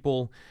the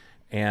people.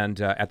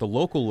 And at the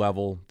local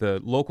level,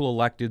 the local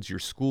electeds, your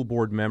school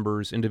board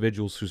members,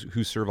 individuals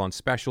who serve on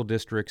special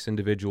districts,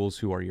 individuals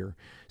who are your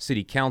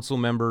city council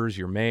members,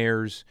 your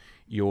mayors,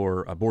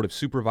 your board of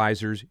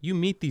supervisors, you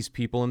meet these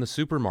people in the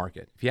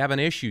supermarket. If you have an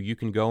issue, you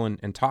can go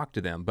and talk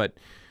to them. But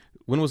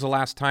when was the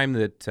last time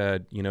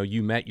that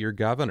you met your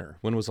governor?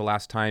 When was the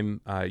last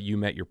time you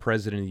met your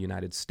president of the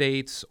United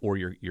States or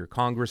your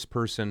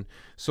congressperson?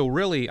 So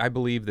really, I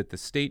believe that the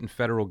state and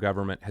federal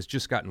government has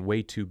just gotten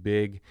way too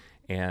big.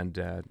 And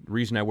the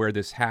reason I wear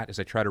this hat is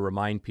I try to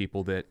remind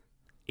people that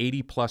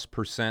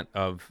 80+%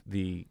 of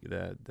the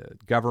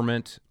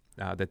government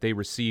that they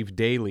receive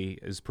daily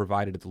is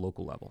provided at the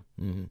local level.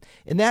 Mm-hmm.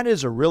 And that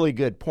is a really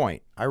good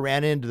point. I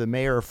ran into the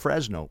mayor of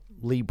Fresno,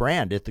 Lee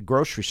Brand, at the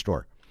grocery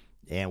store,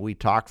 and we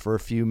talked for a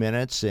few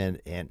minutes.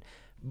 And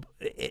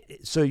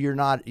so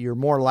you're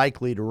more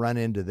likely to run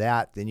into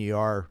that than you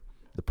are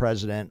the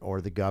president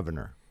or the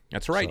governor.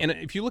 That's right. So, and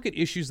if you look at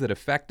issues that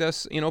affect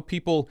us,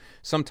 people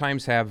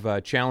sometimes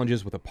have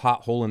challenges with a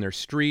pothole in their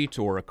street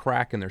or a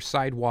crack in their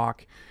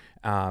sidewalk,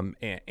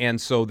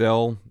 and so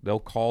they'll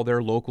call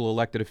their local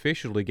elected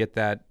official to get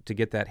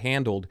that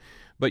handled.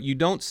 But you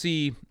don't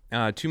see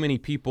too many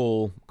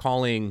people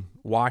calling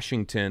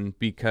Washington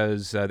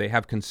because they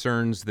have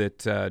concerns that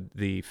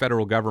the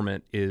federal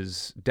government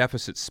is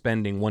deficit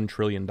spending $1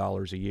 trillion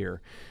a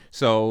year.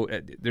 So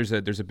there's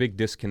a big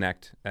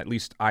disconnect. At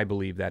least I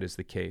believe that is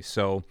the case.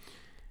 So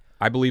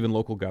I believe in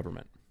local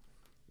government.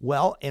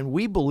 Well, and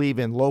we believe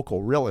in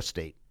local real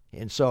estate.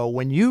 And so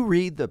when you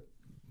read the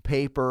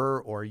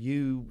paper or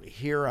you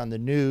hear on the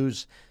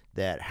news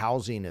that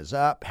housing is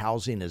up,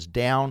 housing is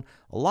down,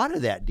 a lot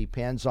of that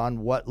depends on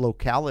what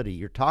locality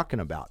you're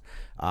talking about.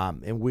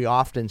 And we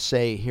often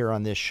say here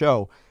on this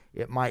show,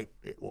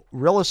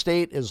 real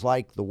estate is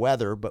like the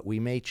weather, but we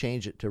may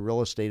change it to real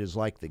estate is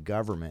like the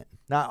government.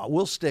 Now,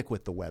 we'll stick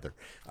with the weather.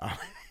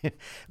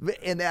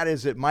 And that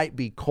is, it might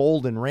be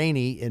cold and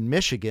rainy in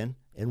Michigan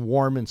and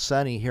warm and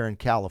sunny here in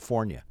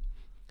California.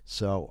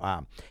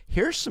 So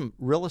here's some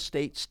real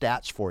estate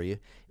stats for you.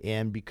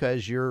 And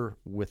because you're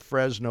with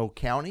Fresno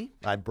County,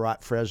 I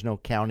brought Fresno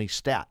County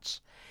stats.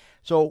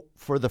 So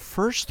for the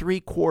first 3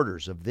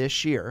 quarters of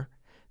this year,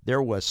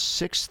 there was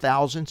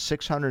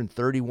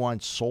 6,631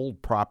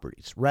 sold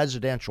properties,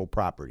 residential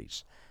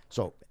properties,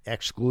 so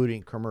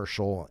excluding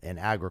commercial and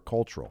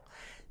agricultural.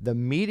 The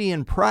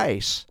median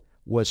price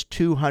was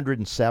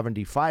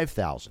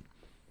 $275,000.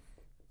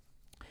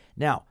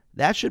 Now,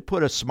 that should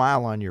put a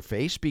smile on your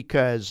face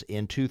because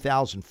in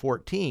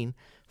 2014,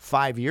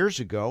 5 years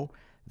ago,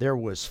 there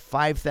was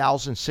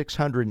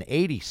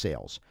 5,680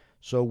 sales.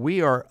 So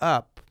we are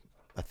up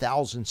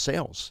 1,000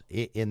 sales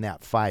in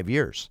that 5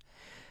 years.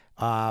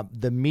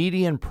 The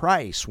median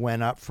price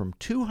went up from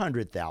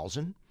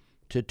 $200,000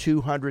 to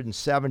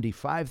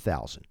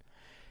 $275,000.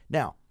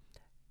 Now,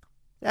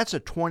 that's a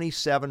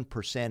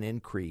 27%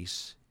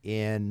 increase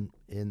in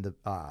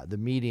the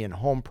median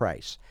home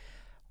price.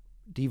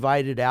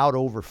 Divided out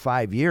over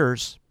 5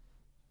 years,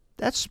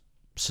 that's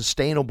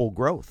sustainable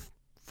growth.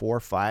 4,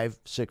 5,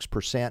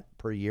 6%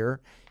 per year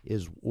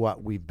is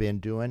what we've been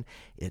doing.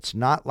 It's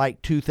not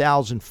like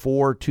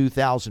 2004,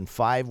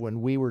 2005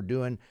 when we were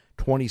doing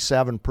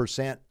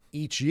 27%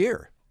 each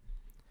year.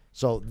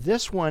 So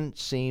this one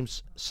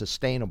seems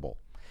sustainable.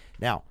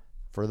 Now,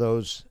 for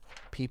those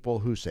people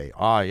who say,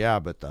 oh yeah,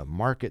 but the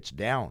market's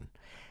down.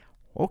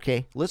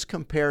 Okay, let's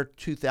compare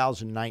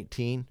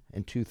 2019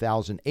 and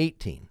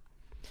 2018.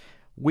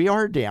 We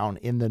are down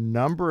in the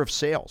number of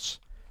sales.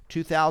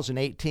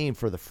 2018,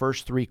 for the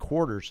first 3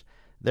 quarters,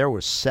 there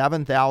was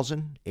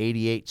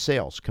 7,088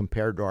 sales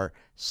compared to our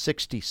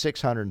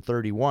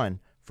 6,631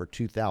 for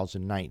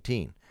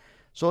 2019.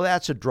 So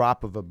that's a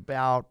drop of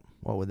about,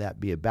 what would that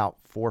be, about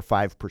 4 or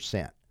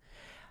 5%.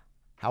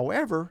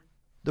 However,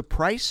 the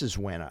prices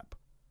went up,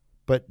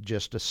 but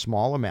just a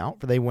small amount.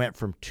 They went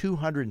from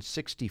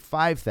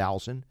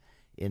 $265,000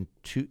 in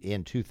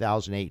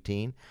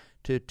 2018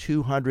 to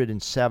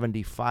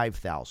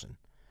 $275,000,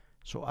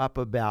 so up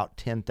about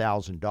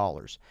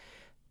 $10,000.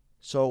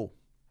 So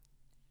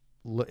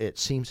it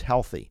seems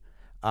healthy,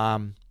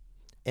 and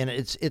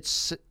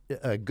it's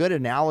a good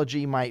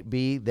analogy might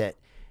be that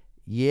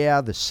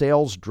the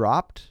sales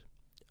dropped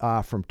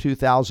from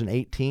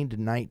 2018 to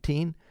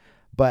 19,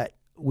 but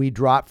we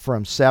dropped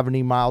from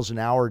 70 miles an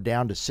hour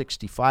down to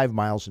 65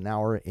 miles an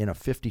hour in a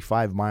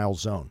 55-mile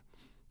zone.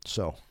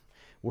 So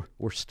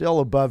we're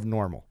still above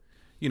normal.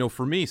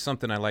 For me,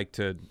 something I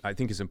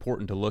think is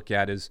important to look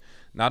at is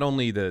not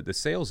only the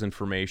sales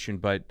information,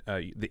 but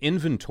the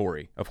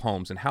inventory of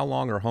homes and how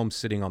long are homes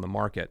sitting on the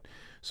market.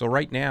 So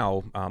right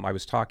now, I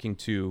was talking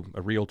to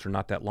a realtor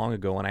not that long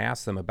ago, and I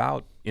asked them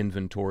about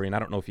inventory, and I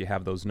don't know if you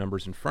have those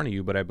numbers in front of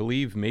you, but I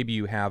believe maybe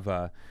you have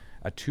a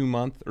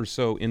 2-month or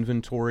so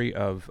inventory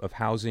of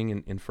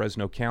housing in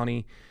Fresno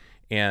County.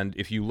 And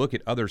if you look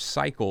at other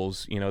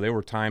cycles, there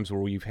were times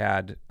where we've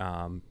had,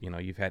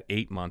 you've had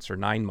 8 months or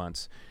 9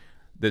 months.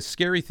 The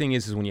scary thing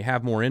is when you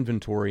have more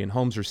inventory and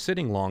homes are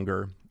sitting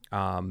longer,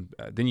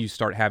 then you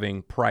start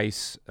having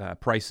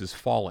prices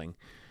falling.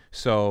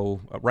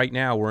 So right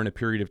now we're in a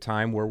period of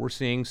time where we're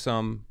seeing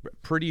some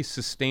pretty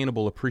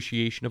sustainable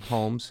appreciation of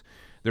homes.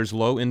 There's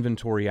low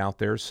inventory out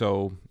there,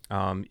 so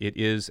it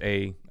is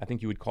I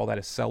think you would call that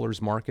a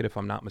seller's market if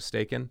I'm not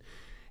mistaken.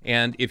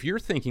 And if you're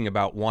thinking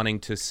about wanting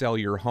to sell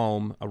your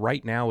home,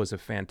 right now is a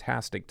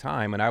fantastic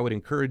time, and I would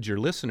encourage your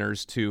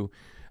listeners to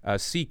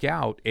seek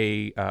out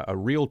a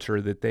realtor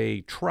that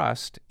they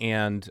trust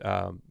and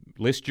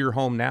list your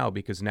home now,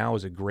 because now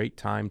is a great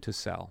time to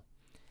sell.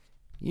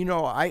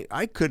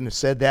 I couldn't have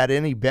said that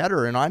any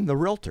better, and I'm the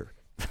realtor.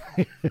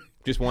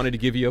 Just wanted to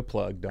give you a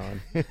plug,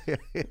 Don.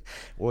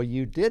 Well,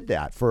 you did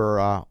that for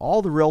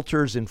all the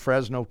realtors in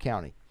Fresno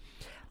County.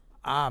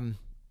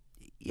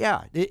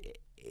 Yeah,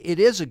 it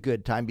is a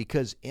good time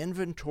because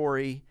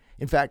inventory,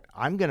 in fact,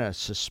 I'm going to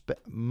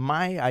suspect,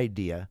 my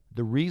idea,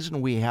 the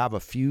reason we have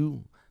a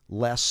few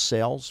less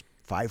sales,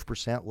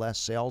 5% less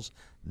sales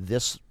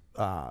this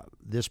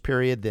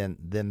period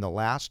than the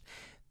last,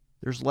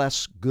 there's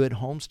less good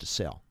homes to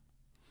sell.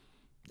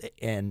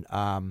 And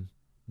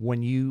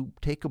when you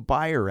take a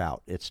buyer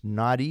out, it's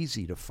not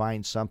easy to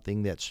find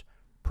something that's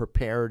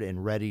prepared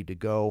and ready to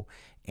go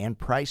and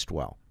priced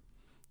well.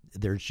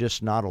 There's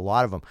just not a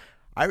lot of them.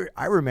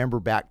 I remember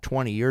back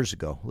 20 years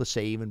ago, let's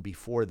say even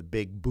before the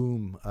big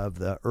boom of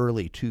the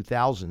early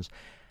 2000s,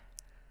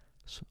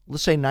 so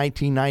let's say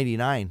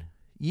 1999,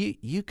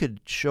 you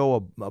could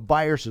show a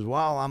buyer says,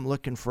 well, I'm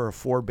looking for a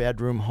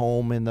 4-bedroom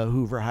home in the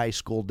Hoover High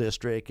School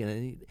district,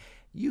 and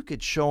you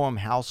could show them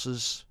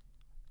houses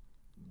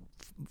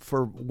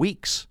for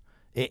weeks,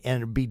 and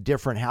it'd be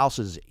different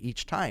houses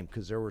each time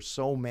because there were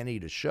so many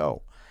to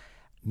show.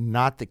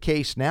 Not the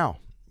case now.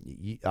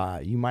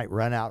 You might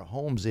run out of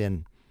homes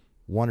in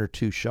 1 or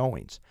 2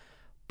 showings,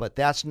 but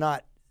it's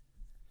not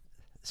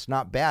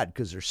bad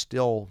because there's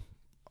still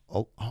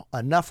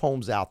enough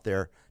homes out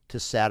there to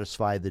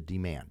satisfy the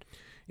demand.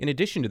 In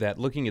addition to that,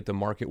 looking at the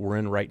market we're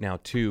in right now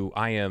too,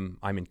 I'm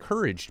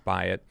encouraged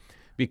by it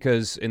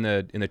because in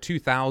the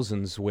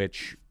 2000s,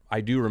 which I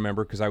do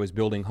remember because I was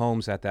building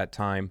homes at that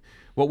time,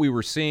 what we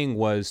were seeing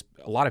was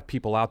a lot of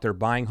people out there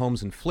buying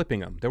homes and flipping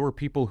them. There were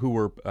people who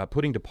were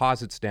putting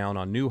deposits down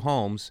on new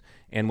homes,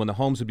 and when the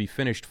homes would be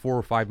finished 4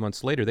 or 5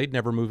 months later, they'd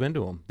never move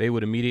into them. They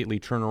would immediately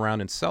turn around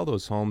and sell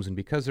those homes, and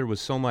because there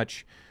was so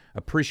much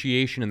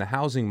appreciation in the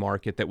housing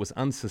market that was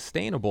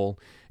unsustainable,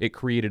 it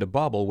created a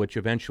bubble, which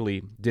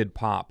eventually did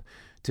pop.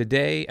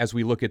 Today, as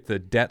we look at the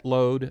debt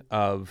load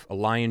of a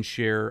lion's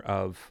share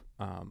of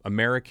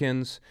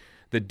Americans,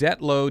 the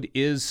debt load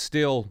is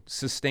still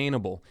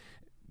sustainable.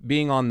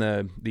 Being on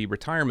the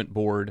retirement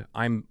board,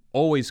 I'm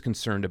always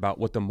concerned about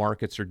what the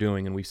markets are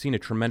doing, and we've seen a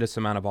tremendous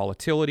amount of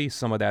volatility.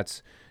 Some of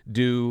that's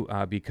due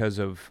because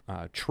of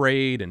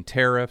trade and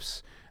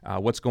tariffs,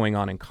 what's going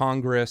on in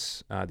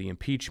Congress, the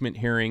impeachment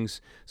hearings.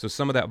 So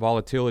some of that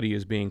volatility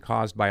is being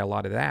caused by a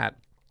lot of that.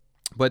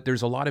 But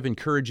there's a lot of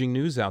encouraging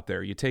news out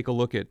there. You take a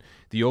look at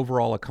the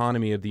overall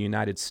economy of the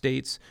United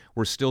States.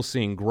 We're still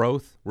seeing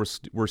growth.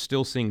 We're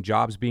still seeing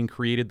jobs being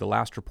created. The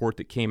last report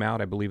that came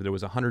out, I believe there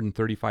was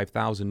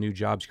 135,000 new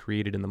jobs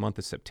created in the month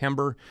of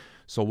September.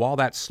 So while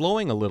that's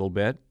slowing a little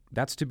bit,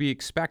 that's to be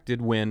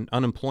expected when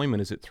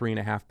unemployment is at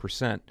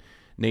 3.5%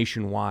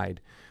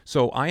 nationwide.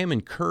 So I am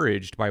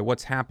encouraged by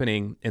what's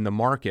happening in the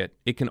market.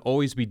 It can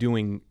always be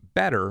doing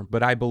better,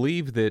 but I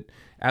believe that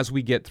as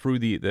we get through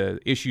the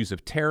issues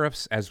of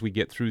tariffs, as we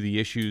get through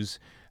the issues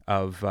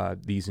of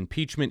these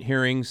impeachment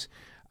hearings,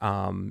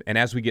 and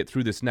as we get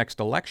through this next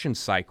election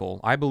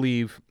cycle, I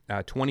believe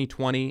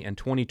 2020 and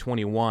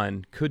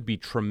 2021 could be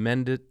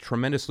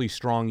tremendously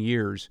strong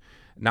years,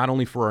 not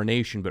only for our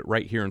nation, but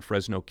right here in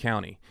Fresno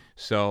County.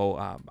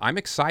 So I'm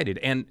excited.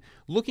 And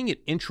looking at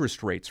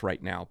interest rates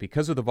right now,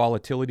 because of the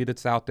volatility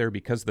that's out there,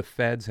 because the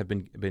feds have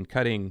been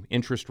cutting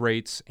interest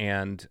rates,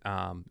 and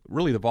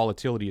really the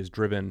volatility has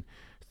driven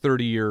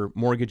 30-year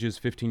mortgages,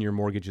 15-year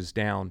mortgages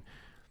down.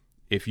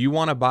 If you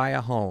want to buy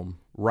a home,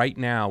 right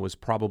now is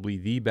probably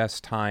the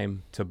best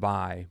time to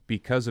buy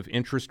because of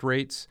interest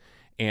rates,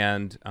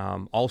 and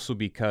also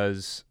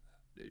because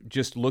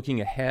just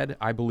looking ahead,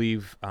 I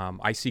believe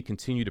I see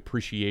continued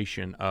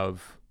appreciation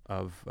of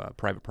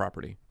private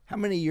property. How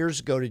many years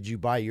ago did you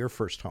buy your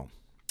first home?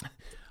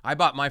 I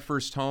bought my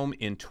first home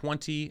in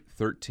 2003.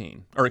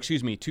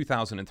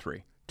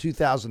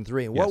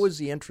 2003. And Yes. what was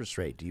the interest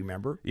rate? Do you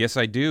remember? Yes,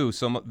 I do.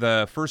 So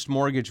the first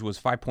mortgage was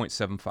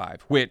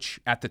 5.75, which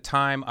at the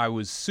time I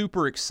was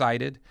super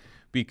excited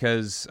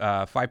because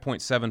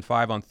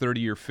 5.75 on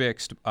 30-year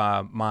fixed.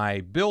 My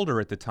builder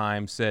at the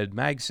time said,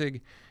 Magsig,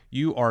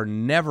 you are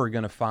never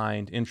going to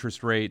find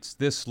interest rates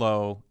this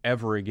low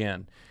ever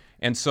again.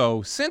 And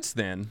so since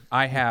then,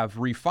 I have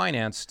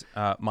refinanced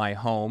my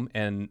home,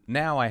 and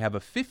now I have a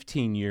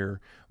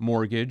 15-year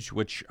mortgage,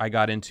 which I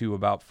got into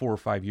about 4 or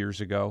 5 years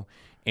ago,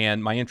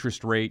 and my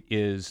interest rate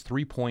is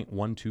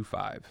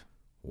 3.125.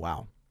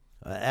 Wow.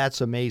 That's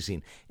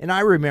amazing. And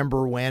I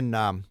remember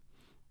when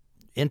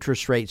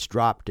interest rates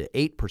dropped to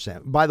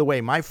 8%. By the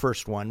way, my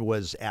first one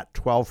was at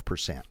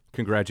 12%.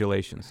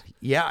 Congratulations.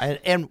 Yeah,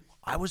 and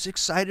I was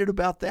excited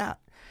about that.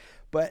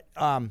 But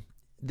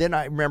then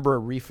I remember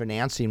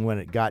refinancing when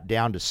it got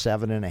down to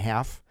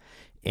 7.5%.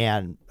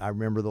 And I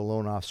remember the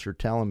loan officer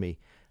telling me,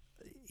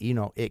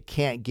 it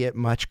can't get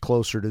much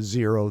closer to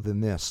zero than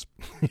this.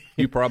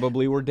 You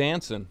probably were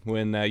dancing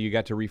when you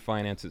got to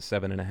refinance at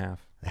 7.5%.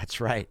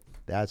 That's right.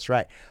 That's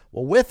right.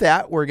 Well, with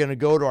that, we're going to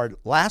go to our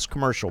last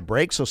commercial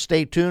break, so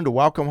stay tuned to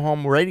Welcome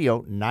Home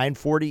Radio,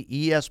 940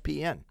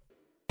 ESPN.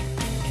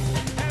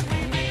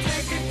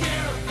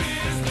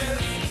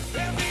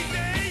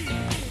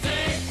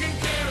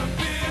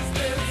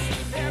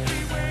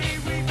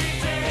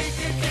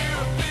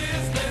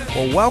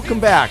 Well, welcome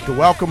back to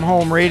Welcome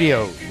Home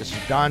Radio. This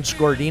is Don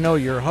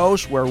Scordino, your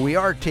host, where we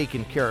are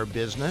taking care of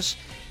business,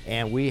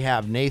 and we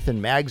have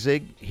Nathan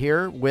Magzig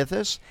here with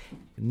us.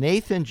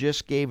 Nathan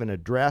just gave an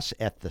address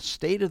at the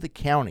State of the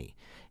County,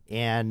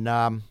 and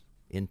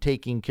in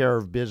taking care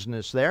of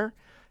business there.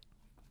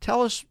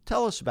 Tell us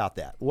about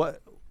that.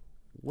 What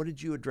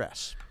did you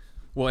address?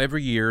 Well,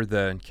 every year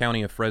the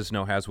County of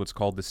Fresno has what's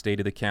called the State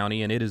of the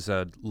County, and it is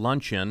a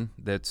luncheon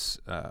that's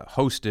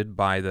hosted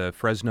by the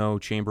Fresno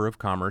Chamber of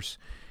Commerce.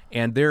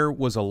 And there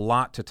was a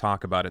lot to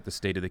talk about at the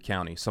State of the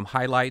County. Some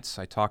highlights,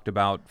 I talked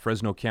about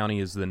Fresno County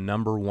has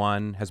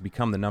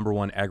become the number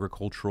one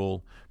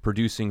agricultural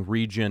producing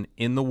region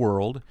in the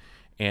world.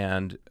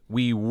 And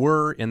we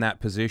were in that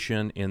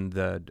position in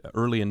the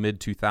early and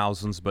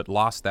mid-2000s, but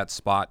lost that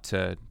spot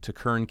to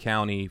Kern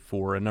County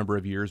for a number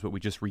of years, but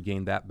we just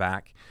regained that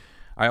back.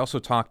 I also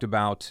talked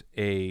about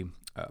a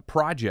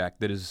project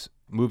that is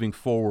moving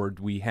forward.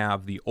 We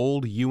have the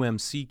old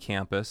UMC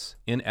campus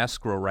in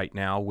escrow right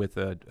now with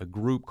a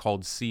group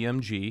called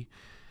CMG.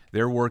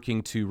 They're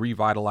working to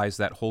revitalize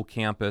that whole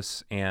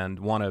campus and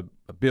want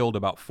to build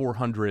about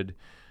 400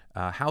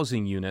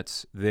 housing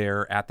units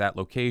there at that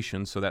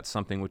location. So that's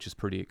something which is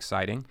pretty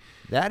exciting.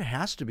 That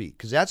has to be,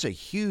 because that's a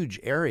huge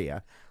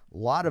area. A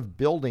lot of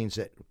buildings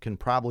that can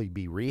probably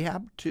be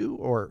rehabbed too,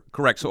 or?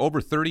 Correct. So over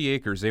 30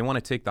 acres. They want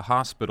to take the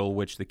hospital,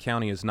 which the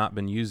county has not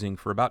been using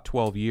for about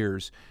 12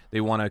 years.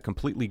 They want to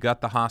completely gut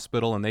the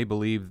hospital, and they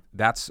believe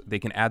they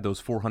can add those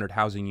 400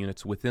 housing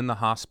units within the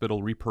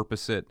hospital,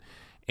 repurpose it,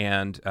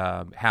 and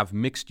have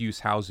mixed-use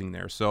housing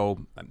there.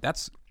 So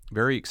that's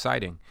very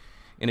exciting.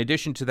 In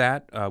addition to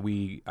that,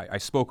 I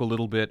spoke a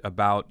little bit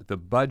about the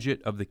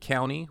budget of the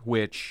county,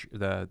 which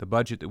the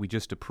budget that we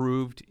just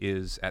approved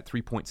is at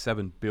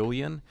 $3.7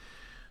 billion.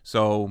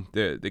 So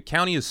the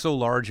county is so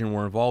large and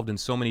we're involved in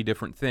so many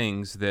different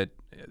things that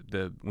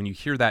when you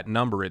hear that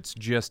number, it's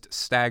just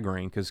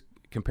staggering, because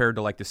compared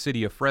to like the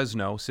city of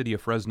Fresno is the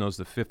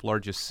 5th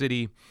largest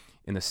city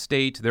in the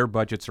state. Their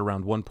budget's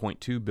around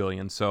 $1.2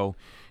 billion. So,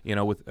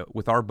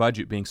 with our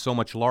budget being so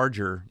much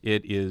larger,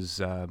 it's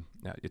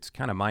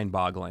kind of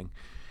mind-boggling.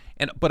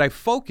 But I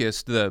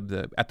focused at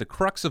the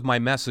crux of my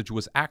message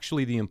was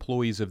actually the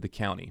employees of the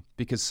county,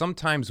 because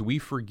sometimes we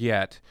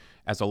forget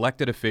as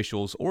elected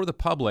officials or the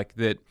public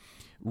that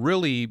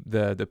really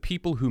the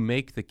people who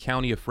make the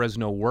county of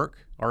Fresno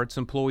work are its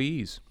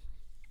employees.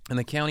 And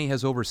the county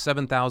has over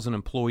 7,000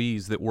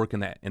 employees that work in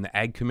the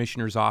Ag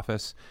Commissioner's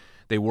office.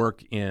 They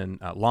work in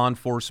law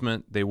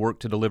enforcement. They work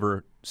to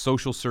deliver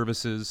social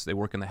services. They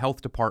work in the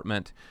health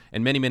department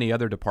and many, many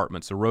other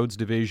departments, the roads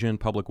division,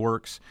 public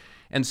works.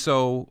 And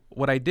so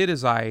what I did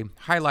is I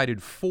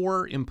highlighted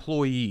 4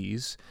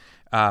 employees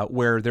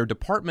where their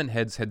department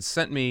heads had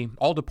sent me,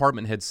 all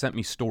department heads sent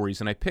me stories,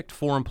 and I picked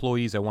 4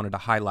 employees I wanted to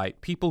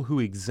highlight, people who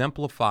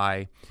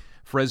exemplify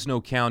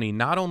Fresno County,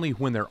 not only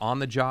when they're on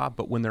the job,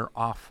 but when they're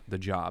off the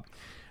job.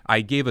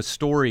 I gave a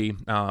story,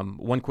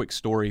 one quick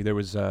story. There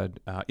was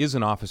is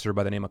an officer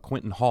by the name of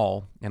Quentin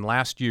Hall, and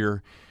last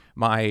year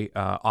my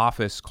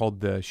office called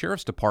the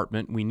Sheriff's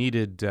Department. We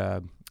needed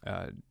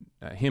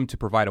him to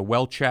provide a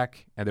well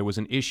check, and there was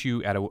an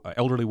issue at an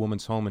elderly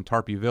woman's home in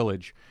Tarpey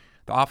Village.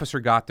 The officer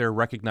got there,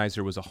 recognized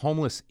there was a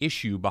homeless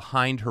issue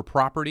behind her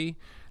property.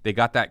 They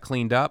got that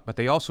cleaned up, but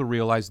they also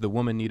realized the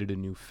woman needed a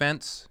new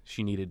fence.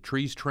 She needed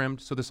trees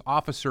trimmed. So this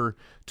officer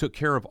took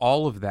care of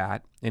all of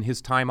that in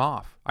his time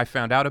off. I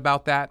found out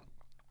about that.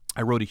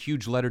 I wrote a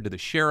huge letter to the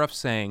sheriff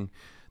saying,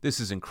 this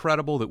is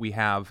incredible that we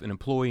have an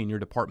employee in your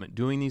department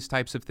doing these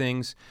types of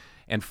things.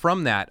 And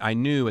from that, I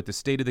knew at the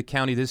State of the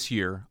County this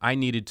year, I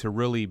needed to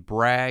really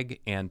brag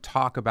and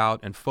talk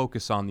about and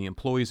focus on the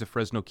employees of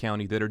Fresno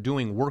County that are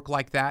doing work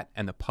like that,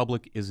 and the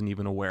public isn't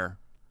even aware.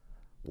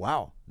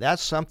 Wow,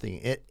 that's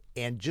something.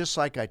 And just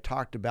like I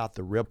talked about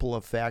the ripple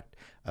effect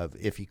of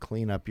if you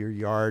clean up your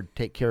yard,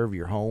 take care of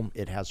your home,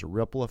 it has a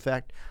ripple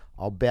effect.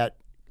 I'll bet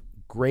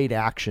great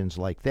actions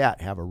like that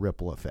have a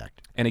ripple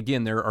effect. And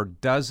again, there are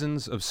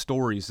dozens of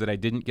stories that I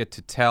didn't get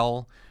to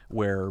tell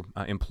where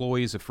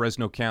employees of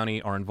Fresno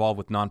County are involved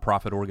with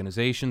nonprofit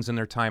organizations in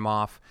their time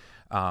off.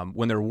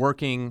 When they're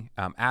working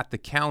at the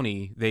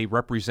county, they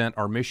represent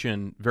our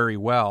mission very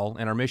well,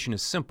 and our mission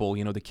is simple.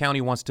 You know, the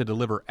county wants to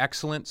deliver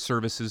excellent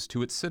services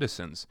to its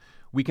citizens.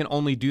 We can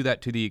only do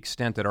that to the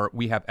extent that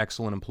we have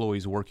excellent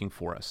employees working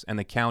for us, and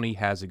the county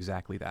has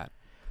exactly that.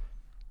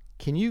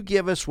 Can you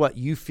give us what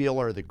you feel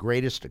are the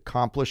greatest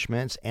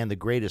accomplishments and the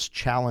greatest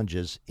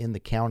challenges in the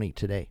county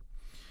today?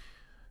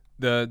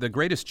 The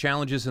greatest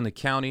challenges in the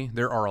county,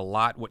 there are a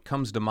lot. What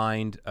comes to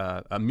mind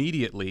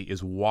immediately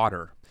is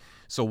water.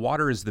 So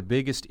water is the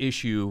biggest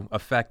issue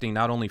affecting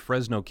not only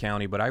Fresno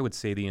County, but I would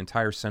say the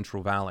entire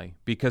Central Valley.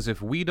 Because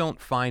if we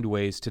don't find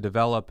ways to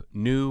develop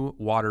new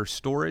water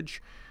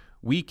storage,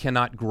 we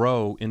cannot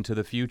grow into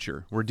the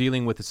future. We're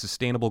dealing with the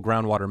Sustainable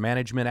Groundwater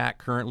Management Act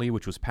currently,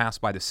 which was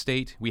passed by the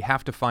state. We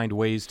have to find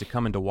ways to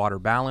come into water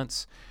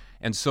balance.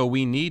 And so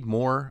we need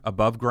more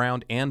above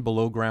ground and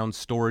below ground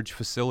storage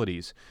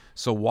facilities.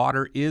 So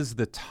water is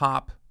the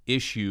top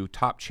issue,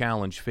 top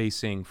challenge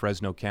facing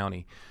Fresno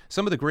County.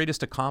 Some of the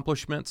greatest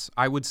accomplishments,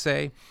 I would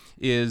say,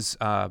 is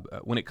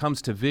when it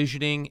comes to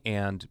visioning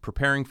and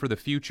preparing for the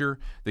future,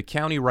 the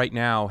county right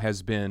now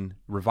has been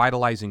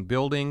revitalizing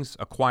buildings,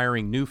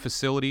 acquiring new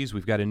facilities.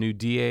 We've got a new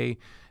DA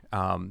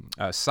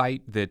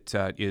site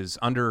that is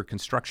under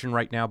construction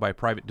right now by a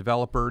private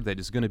developer that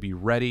is going to be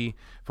ready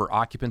for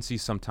occupancy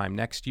sometime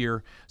next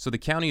year. So the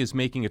county is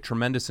making a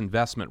tremendous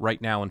investment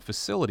right now in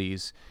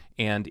facilities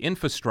and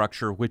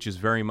infrastructure, which is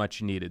very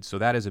much needed. So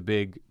that is a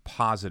big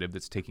positive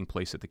that's taking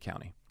place at the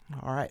county.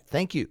 All right,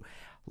 thank you.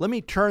 Let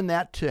me turn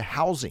that to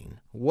housing.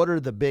 What are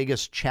the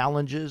biggest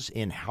challenges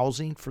in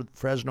housing for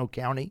Fresno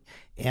County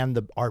and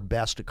our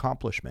best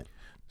accomplishment?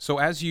 So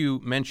as you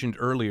mentioned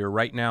earlier,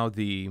 right now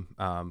the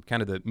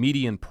kind of the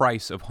median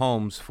price of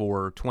homes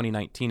for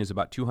 2019 is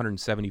about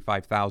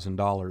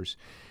 $275,000.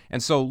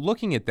 And so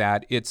looking at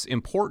that, it's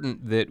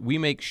important that we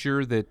make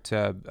sure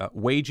that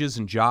wages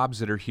and jobs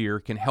that are here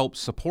can help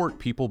support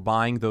people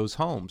buying those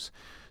homes.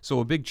 So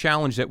a big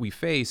challenge that we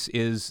face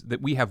is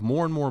that we have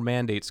more and more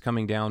mandates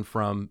coming down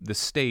from the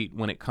state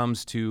when it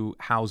comes to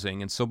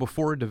housing. And so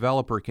before a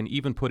developer can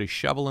even put a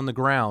shovel in the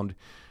ground,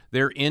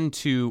 they're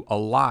into a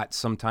lot,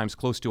 sometimes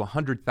close to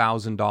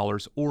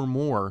 $100,000 or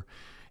more.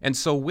 And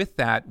so with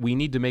that, we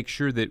need to make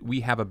sure that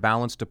we have a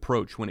balanced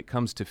approach when it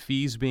comes to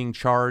fees being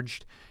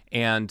charged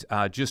and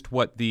just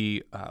what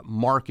the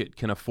market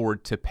can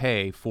afford to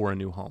pay for a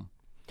new home.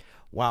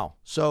 Wow.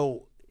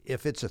 So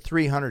if it's a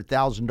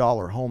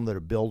 $300,000 home that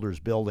a builder's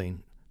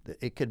building,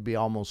 it could be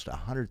almost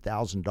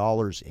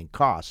 $100,000 in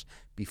costs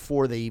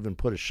before they even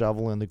put a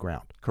shovel in the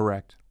ground.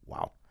 Correct.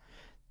 Wow.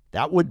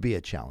 That would be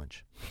a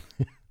challenge.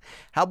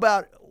 How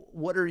about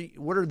what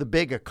are the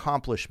big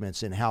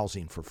accomplishments in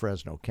housing for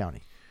Fresno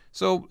County?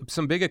 So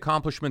some big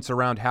accomplishments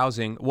around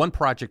housing. One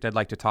project I'd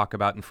like to talk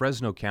about in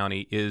Fresno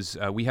County is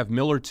we have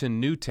Millerton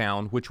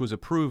Newtown, which was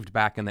approved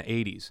back in the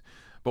 80s.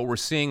 But we're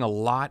seeing a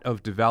lot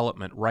of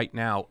development right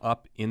now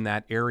up in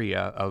that area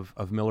of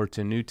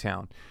Millerton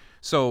Newtown.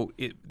 So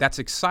that's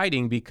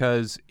exciting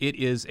because it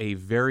is a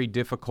very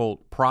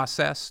difficult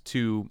process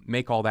to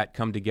make all that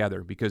come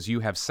together because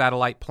you have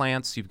satellite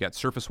plants, you've got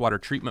surface water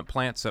treatment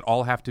plants that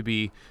all have to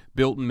be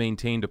built and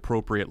maintained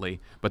appropriately.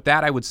 But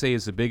that, I would say,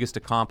 is the biggest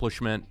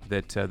accomplishment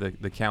that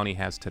the county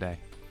has today.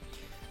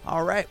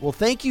 All right. Well,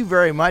 thank you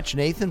very much,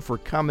 Nathan, for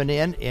coming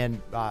in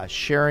and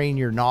sharing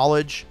your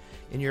knowledge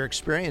and your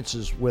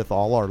experiences with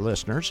all our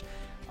listeners.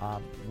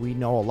 We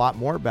know a lot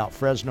more about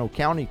Fresno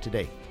County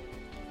today.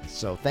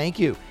 So thank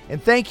you.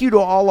 And thank you to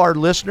all our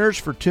listeners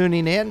for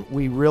tuning in.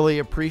 We really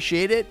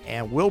appreciate it.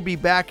 And we'll be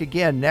back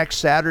again next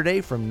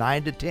Saturday from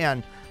 9 to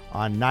 10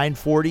 on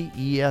 940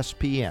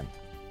 ESPN.